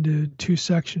Zechariah into two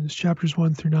sections, chapters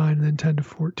 1 through 9, and then 10 to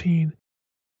 14.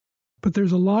 But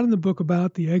there's a lot in the book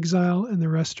about the exile and the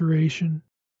restoration.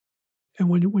 And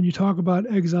when you talk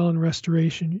about exile and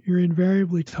restoration, you're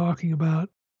invariably talking about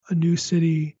a new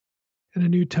city and a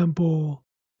new temple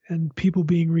and people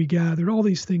being regathered, all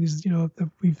these things, that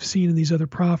we've seen in these other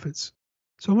prophets.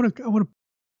 So I want to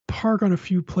park on a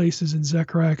few places in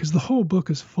Zechariah because the whole book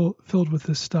is filled with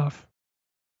this stuff.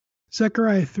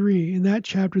 Zechariah 3, in that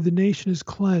chapter, the nation is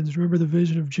cleansed. Remember the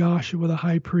vision of Joshua, the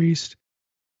high priest.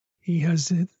 He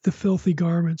has the filthy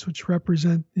garments, which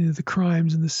represent the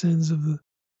crimes and the sins of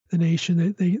the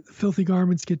nation. The filthy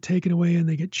garments get taken away and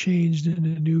they get changed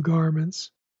into new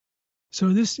garments. So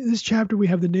in this chapter, we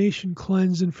have the nation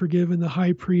cleansed and forgiven. The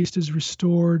high priest is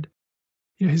restored.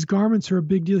 His garments are a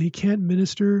big deal. He can't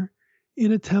minister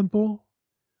in a temple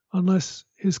unless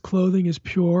his clothing is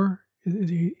pure.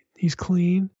 He's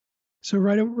clean. So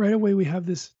right away we have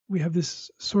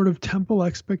this sort of temple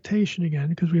expectation again,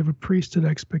 because we have a priesthood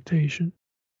expectation.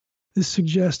 This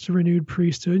suggests a renewed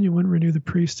priesthood, and you wouldn't renew the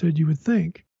priesthood, you would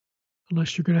think,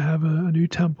 unless you're going to have a new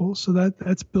temple. So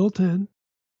that's built in.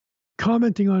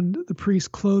 Commenting on the priest's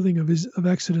clothing of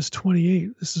Exodus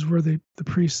 28, this is where the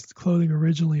priest's clothing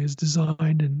originally is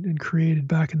designed and created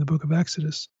back in the book of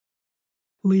Exodus.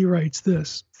 Lee writes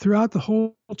this: throughout the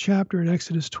whole chapter in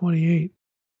Exodus 28,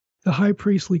 the high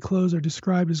priestly clothes are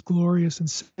described as glorious and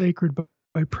sacred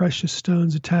by precious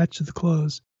stones attached to the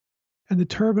clothes, and the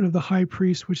turban of the high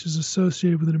priest, which is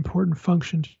associated with an important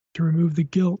function to remove the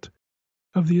guilt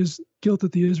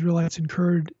that the Israelites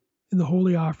incurred in the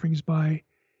holy offerings by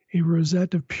a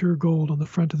rosette of pure gold on the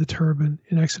front of the turban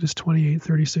in Exodus 28,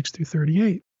 36 through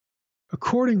 38.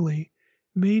 Accordingly,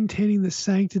 maintaining the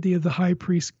sanctity of the high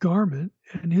priest's garment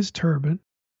and his turban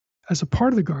as a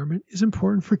part of the garment is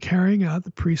important for carrying out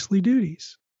the priestly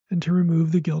duties and to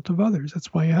remove the guilt of others.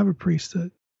 That's why you have a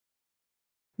priesthood.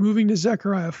 Moving to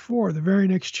Zechariah 4, the very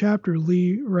next chapter,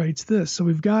 Lee writes this. So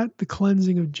we've got the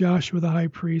cleansing of Joshua the high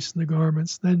priest and the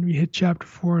garments. Then we hit chapter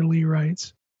 4 and Lee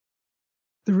writes,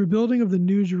 the rebuilding of the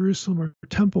New Jerusalem or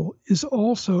temple is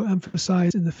also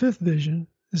emphasized in the fifth vision.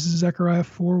 This is Zechariah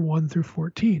 4, 1 through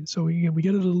 14. So we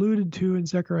get it alluded to in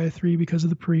Zechariah 3 because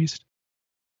of the priest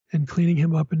and cleaning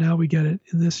him up, and now we get it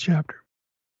in this chapter.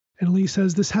 And Lee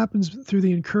says this happens through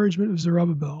the encouragement of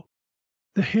Zerubbabel.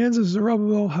 The hands of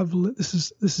Zerubbabel this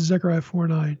is Zechariah 4,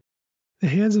 9. The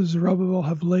hands of Zerubbabel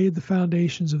have laid the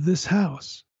foundations of this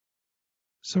house.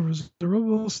 So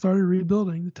Zerubbabel started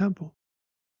rebuilding the temple.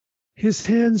 His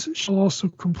hands shall also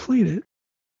complete it.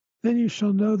 Then you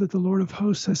shall know that the Lord of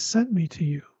hosts has sent me to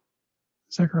you.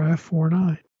 Zechariah 4,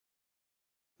 9.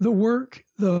 The work,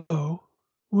 though,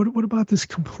 what about this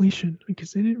completion?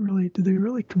 Because did they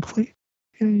really complete?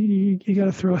 You got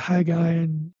to throw Haggai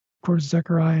and, of course,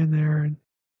 Zechariah in there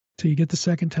until you get the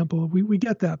second temple. We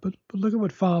get that, but look at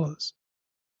what follows.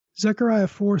 Zechariah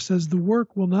 4 says, the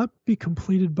work will not be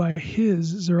completed by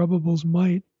Zerubbabel's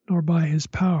might, nor by his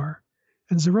power.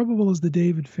 And Zerubbabel is the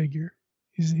David figure.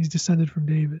 He's descended from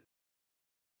David.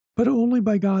 But only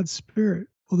by God's Spirit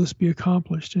will this be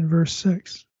accomplished in verse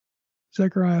 6.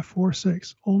 Zechariah 4,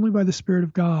 6. Only by the Spirit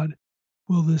of God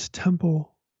will this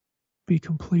temple be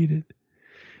completed.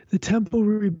 The temple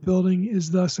rebuilding is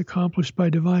thus accomplished by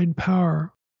divine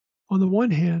power. On the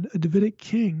one hand, a Davidic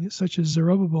king, such as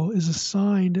Zerubbabel, is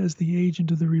assigned as the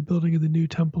agent of the rebuilding of the new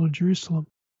temple in Jerusalem.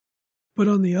 But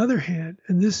on the other hand,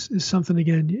 and this is something,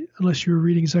 again, unless you were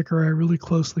reading Zechariah really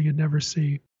closely, you'd never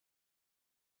see.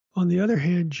 On the other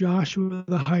hand, Joshua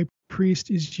the high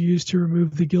priest is used to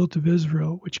remove the guilt of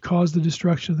Israel, which caused the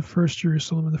destruction of the first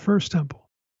Jerusalem and the first temple.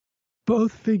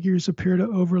 Both figures appear to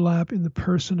overlap in the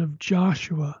person of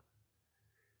Joshua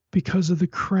because of the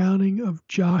crowning of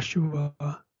Joshua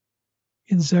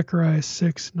in Zechariah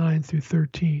 6, 9 through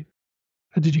 13.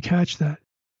 Now, did you catch that?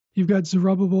 You've got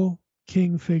Zerubbabel,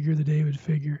 king figure, the David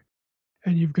figure,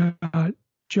 and you've got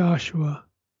Joshua,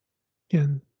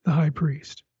 again, the high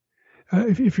priest.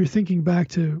 If you're thinking back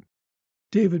to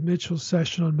David Mitchell's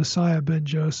session on Messiah ben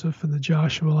Joseph and the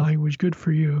Joshua language, good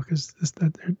for you, because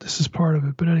this is part of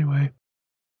it. But anyway,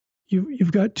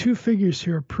 you've got two figures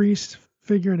here, a priest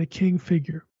figure and a king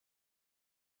figure.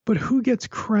 But who gets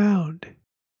crowned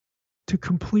to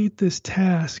complete this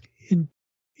task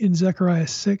in Zechariah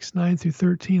 6, 9 through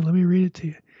 13? Let me read it to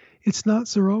you. It's not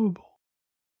Zerubbabel,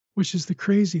 which is the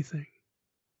crazy thing.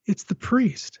 It's the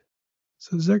priest.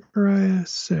 So Zechariah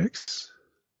 6,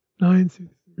 9 through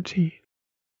 13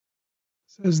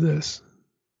 says this.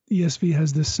 The ESV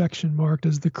has this section marked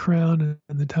as the crown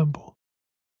and the temple.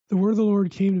 The word of the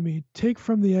Lord came to me, take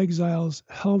from the exiles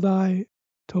Heldai,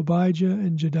 Tobijah,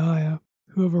 and Jediah,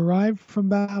 who have arrived from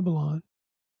Babylon,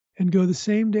 and go the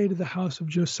same day to the house of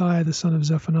Josiah the son of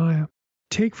Zephaniah.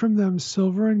 Take from them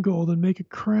silver and gold and make a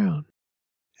crown,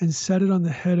 and set it on the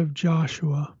head of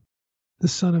Joshua, the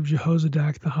son of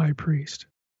Jehozadak the high priest,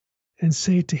 and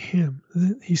say to him,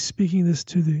 he's speaking this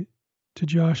to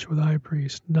Joshua the high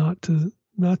priest, not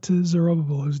to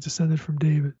Zerubbabel, who's descended from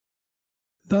David.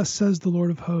 Thus says the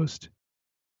Lord of hosts,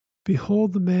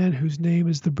 behold the man whose name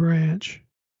is the branch,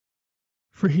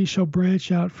 for he shall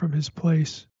branch out from his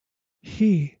place.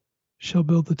 He shall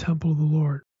build the temple of the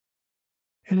Lord.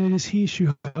 And it is he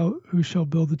who shall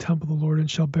build the temple of the Lord, and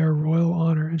shall bear royal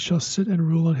honor, and shall sit and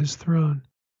rule on his throne.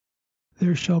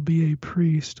 There shall be a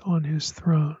priest on his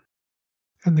throne,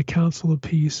 and the council of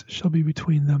peace shall be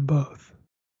between them both.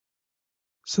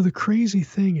 So the crazy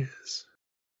thing is,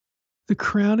 the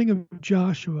crowning of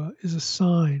Joshua is a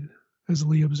sign, as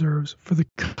Lee observes, for the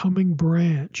coming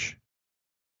branch,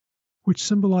 which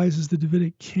symbolizes the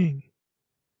Davidic king.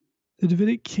 The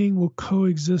Davidic king will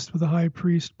coexist with the high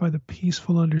priest by the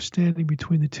peaceful understanding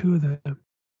between the two of them.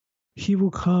 He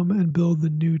will come and build the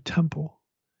new temple.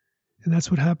 And that's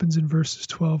what happens in verses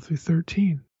 12 through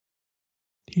 13.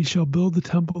 He shall build the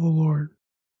temple of the Lord.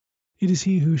 It is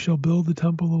he who shall build the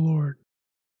temple of the Lord.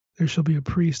 There shall be a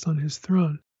priest on his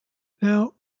throne.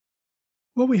 Now,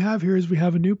 what we have here is we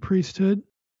have a new priesthood.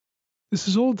 This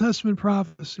is Old Testament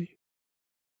prophecy.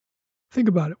 Think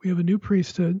about it. We have a new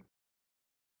priesthood.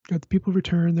 Got the people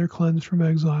returned. They're cleansed from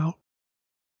exile.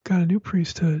 Got a new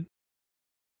priesthood.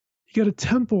 You got a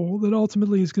temple that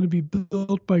ultimately is going to be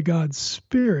built by God's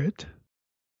Spirit,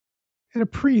 and a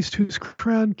priest who's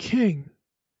crowned king,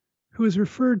 who is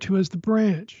referred to as the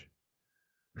branch,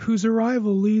 whose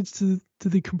arrival leads to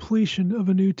the completion of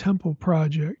a new temple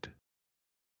project.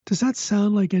 Does that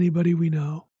sound like anybody we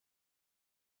know?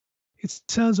 It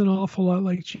sounds an awful lot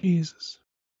like Jesus.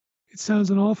 It sounds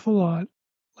an awful lot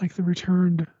like the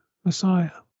returned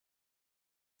Messiah.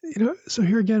 So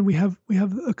here again we have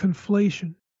a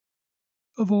conflation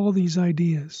of all these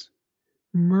ideas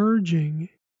merging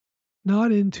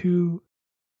not into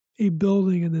a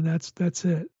building and then that's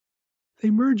it. They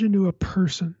merge into a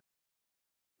person.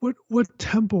 What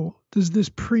temple does this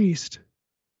priest,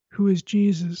 who is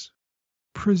Jesus,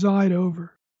 preside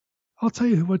over? I'll tell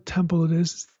you what temple it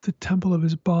is. It's the temple of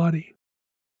his body.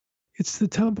 It's the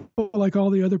temple, like all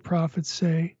the other prophets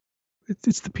say.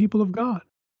 It's the people of God.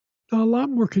 Now, a lot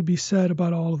more could be said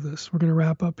about all of this. We're going to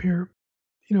wrap up here.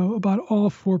 About all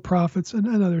four prophets and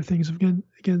other things.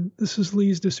 Again, this is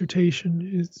Lee's dissertation.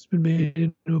 It's been made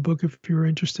into a book if you're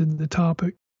interested in the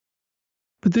topic.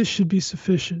 But this should be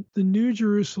sufficient. The New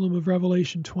Jerusalem of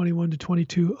Revelation 21 to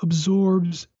 22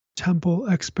 absorbs temple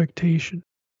expectation.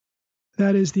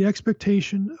 That is the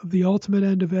expectation of the ultimate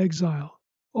end of exile,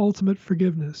 ultimate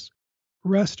forgiveness,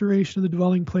 restoration of the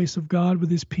dwelling place of God with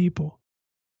his people,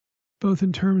 both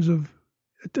in terms of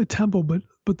a temple, but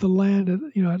the land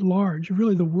at large,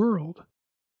 really the world,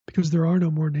 because there are no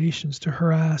more nations to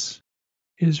harass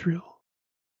Israel.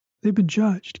 They've been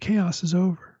judged. Chaos is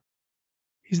over.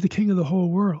 He's the king of the whole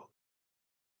world.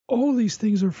 All of these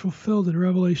things are fulfilled in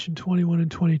Revelation 21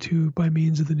 and 22 by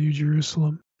means of the New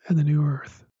Jerusalem and the new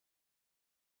earth.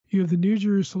 You have the New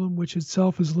Jerusalem, which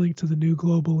itself is linked to the new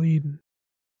global Eden.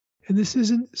 And this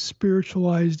isn't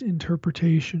spiritualized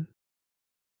interpretation.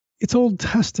 It's Old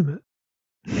Testament.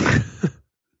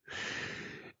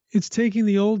 It's taking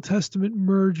the Old Testament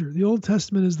merger. The Old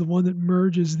Testament is the one that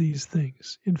merges these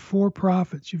things in 4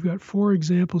 prophets. You've got 4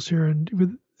 examples here,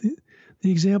 and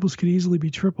the examples could easily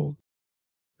be tripled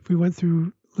if we went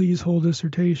through Lee's whole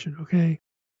dissertation, okay?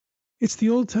 It's the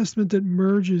Old Testament that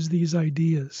merges these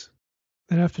ideas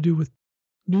that have to do with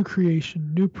new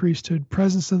creation, new priesthood,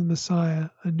 presence of the Messiah,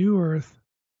 a new earth,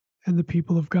 and the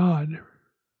people of God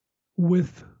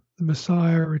with the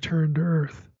Messiah returned to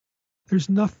earth. There's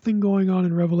nothing going on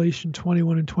in Revelation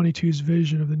 21 and 22's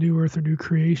vision of the new earth or new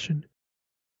creation,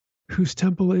 whose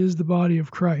temple is the body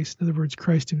of Christ, in other words,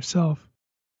 Christ himself,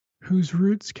 whose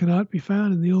roots cannot be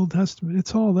found in the Old Testament.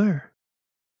 It's all there.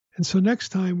 And so next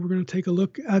time we're going to take a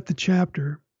look at the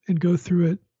chapter and go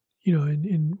through it,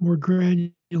 in more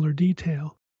granular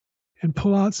detail and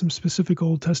pull out some specific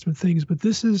Old Testament things. But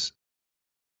this is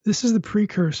the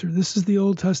precursor. This is the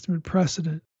Old Testament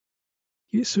precedent.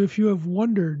 So if you have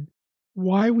wondered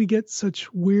why we get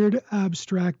such weird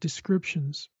abstract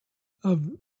descriptions of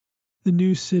the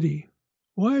new city,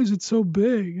 why is it so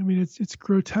big? I mean, it's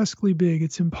grotesquely big.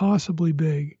 It's impossibly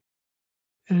big.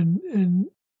 And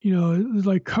it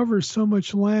like covers so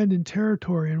much land and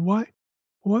territory. And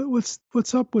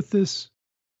what's up with this,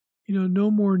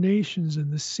 no more nations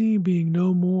and the sea being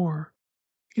no more?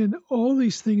 And all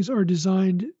these things are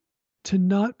designed to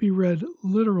not be read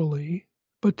literally,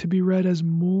 but to be read as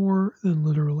more than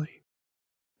literally.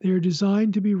 They are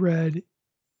designed to be read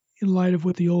in light of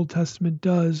what the Old Testament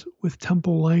does with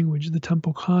temple language, the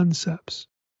temple concepts.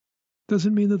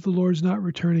 Doesn't mean that the Lord's not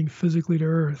returning physically to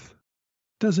earth.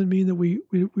 Doesn't mean that we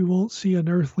won't see an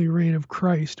earthly reign of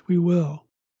Christ. We will.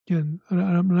 Again,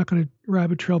 I'm not going to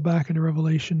rabbit trail back into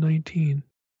Revelation 19.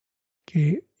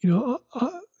 Okay,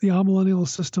 the amillennial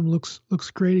system looks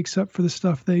great except for the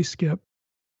stuff they skip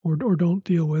or don't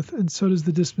deal with, and so does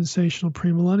the dispensational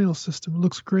premillennial system. It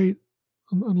looks great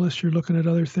unless you're looking at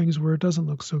other things where it doesn't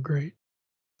look so great.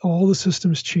 All the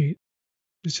systems cheat.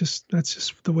 That's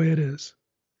just the way it is.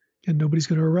 And nobody's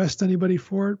going to arrest anybody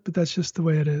for it, but that's just the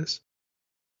way it is.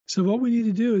 So what we need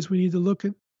to do is we need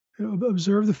to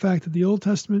observe the fact that the Old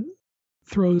Testament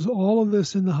throws all of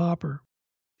this in the hopper.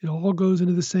 It all goes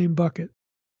into the same bucket.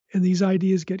 And these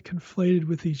ideas get conflated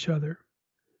with each other.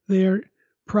 They are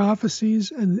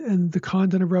prophecies, and the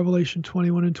content of Revelation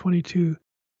 21 and 22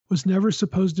 was never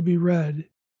supposed to be read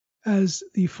as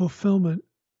the fulfillment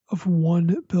of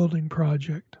one building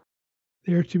project.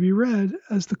 They are to be read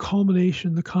as the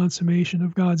culmination, the consummation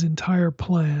of God's entire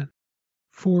plan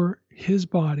for his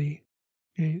body,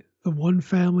 okay, the one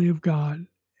family of God,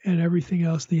 and everything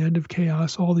else, the end of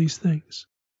chaos, all these things.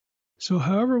 So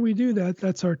however we do that,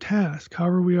 that's our task.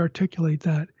 However we articulate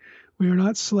that, we are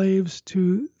not slaves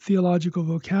to theological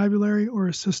vocabulary or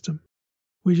a system.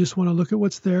 We just want to look at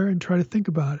what's there and try to think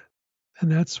about it.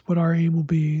 And that's what our aim will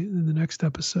be in the next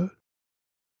episode.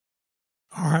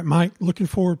 All right, Mike, looking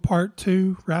forward part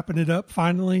 2, wrapping it up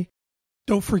finally.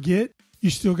 Don't forget,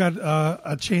 you still got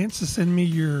a chance to send me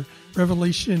your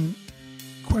Revelation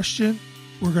question.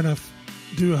 We're going to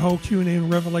do a whole Q&A in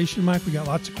Revelation, Mike. We got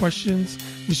lots of questions.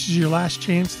 This is your last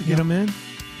chance to get them in.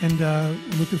 And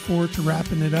looking forward to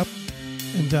wrapping it up.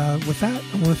 And with that,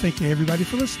 I want to thank everybody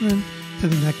for listening to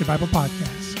the Naked Bible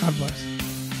Podcast. God bless.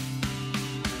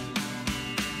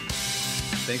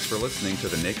 Thanks for listening to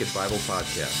the Naked Bible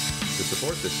Podcast. To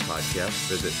support this podcast,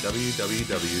 visit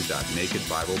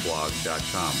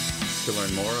www.nakedbibleblog.com. To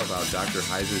learn more about Dr.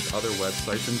 Heiser's other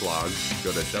websites and blogs,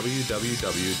 go to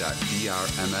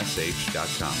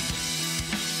www.drmsh.com.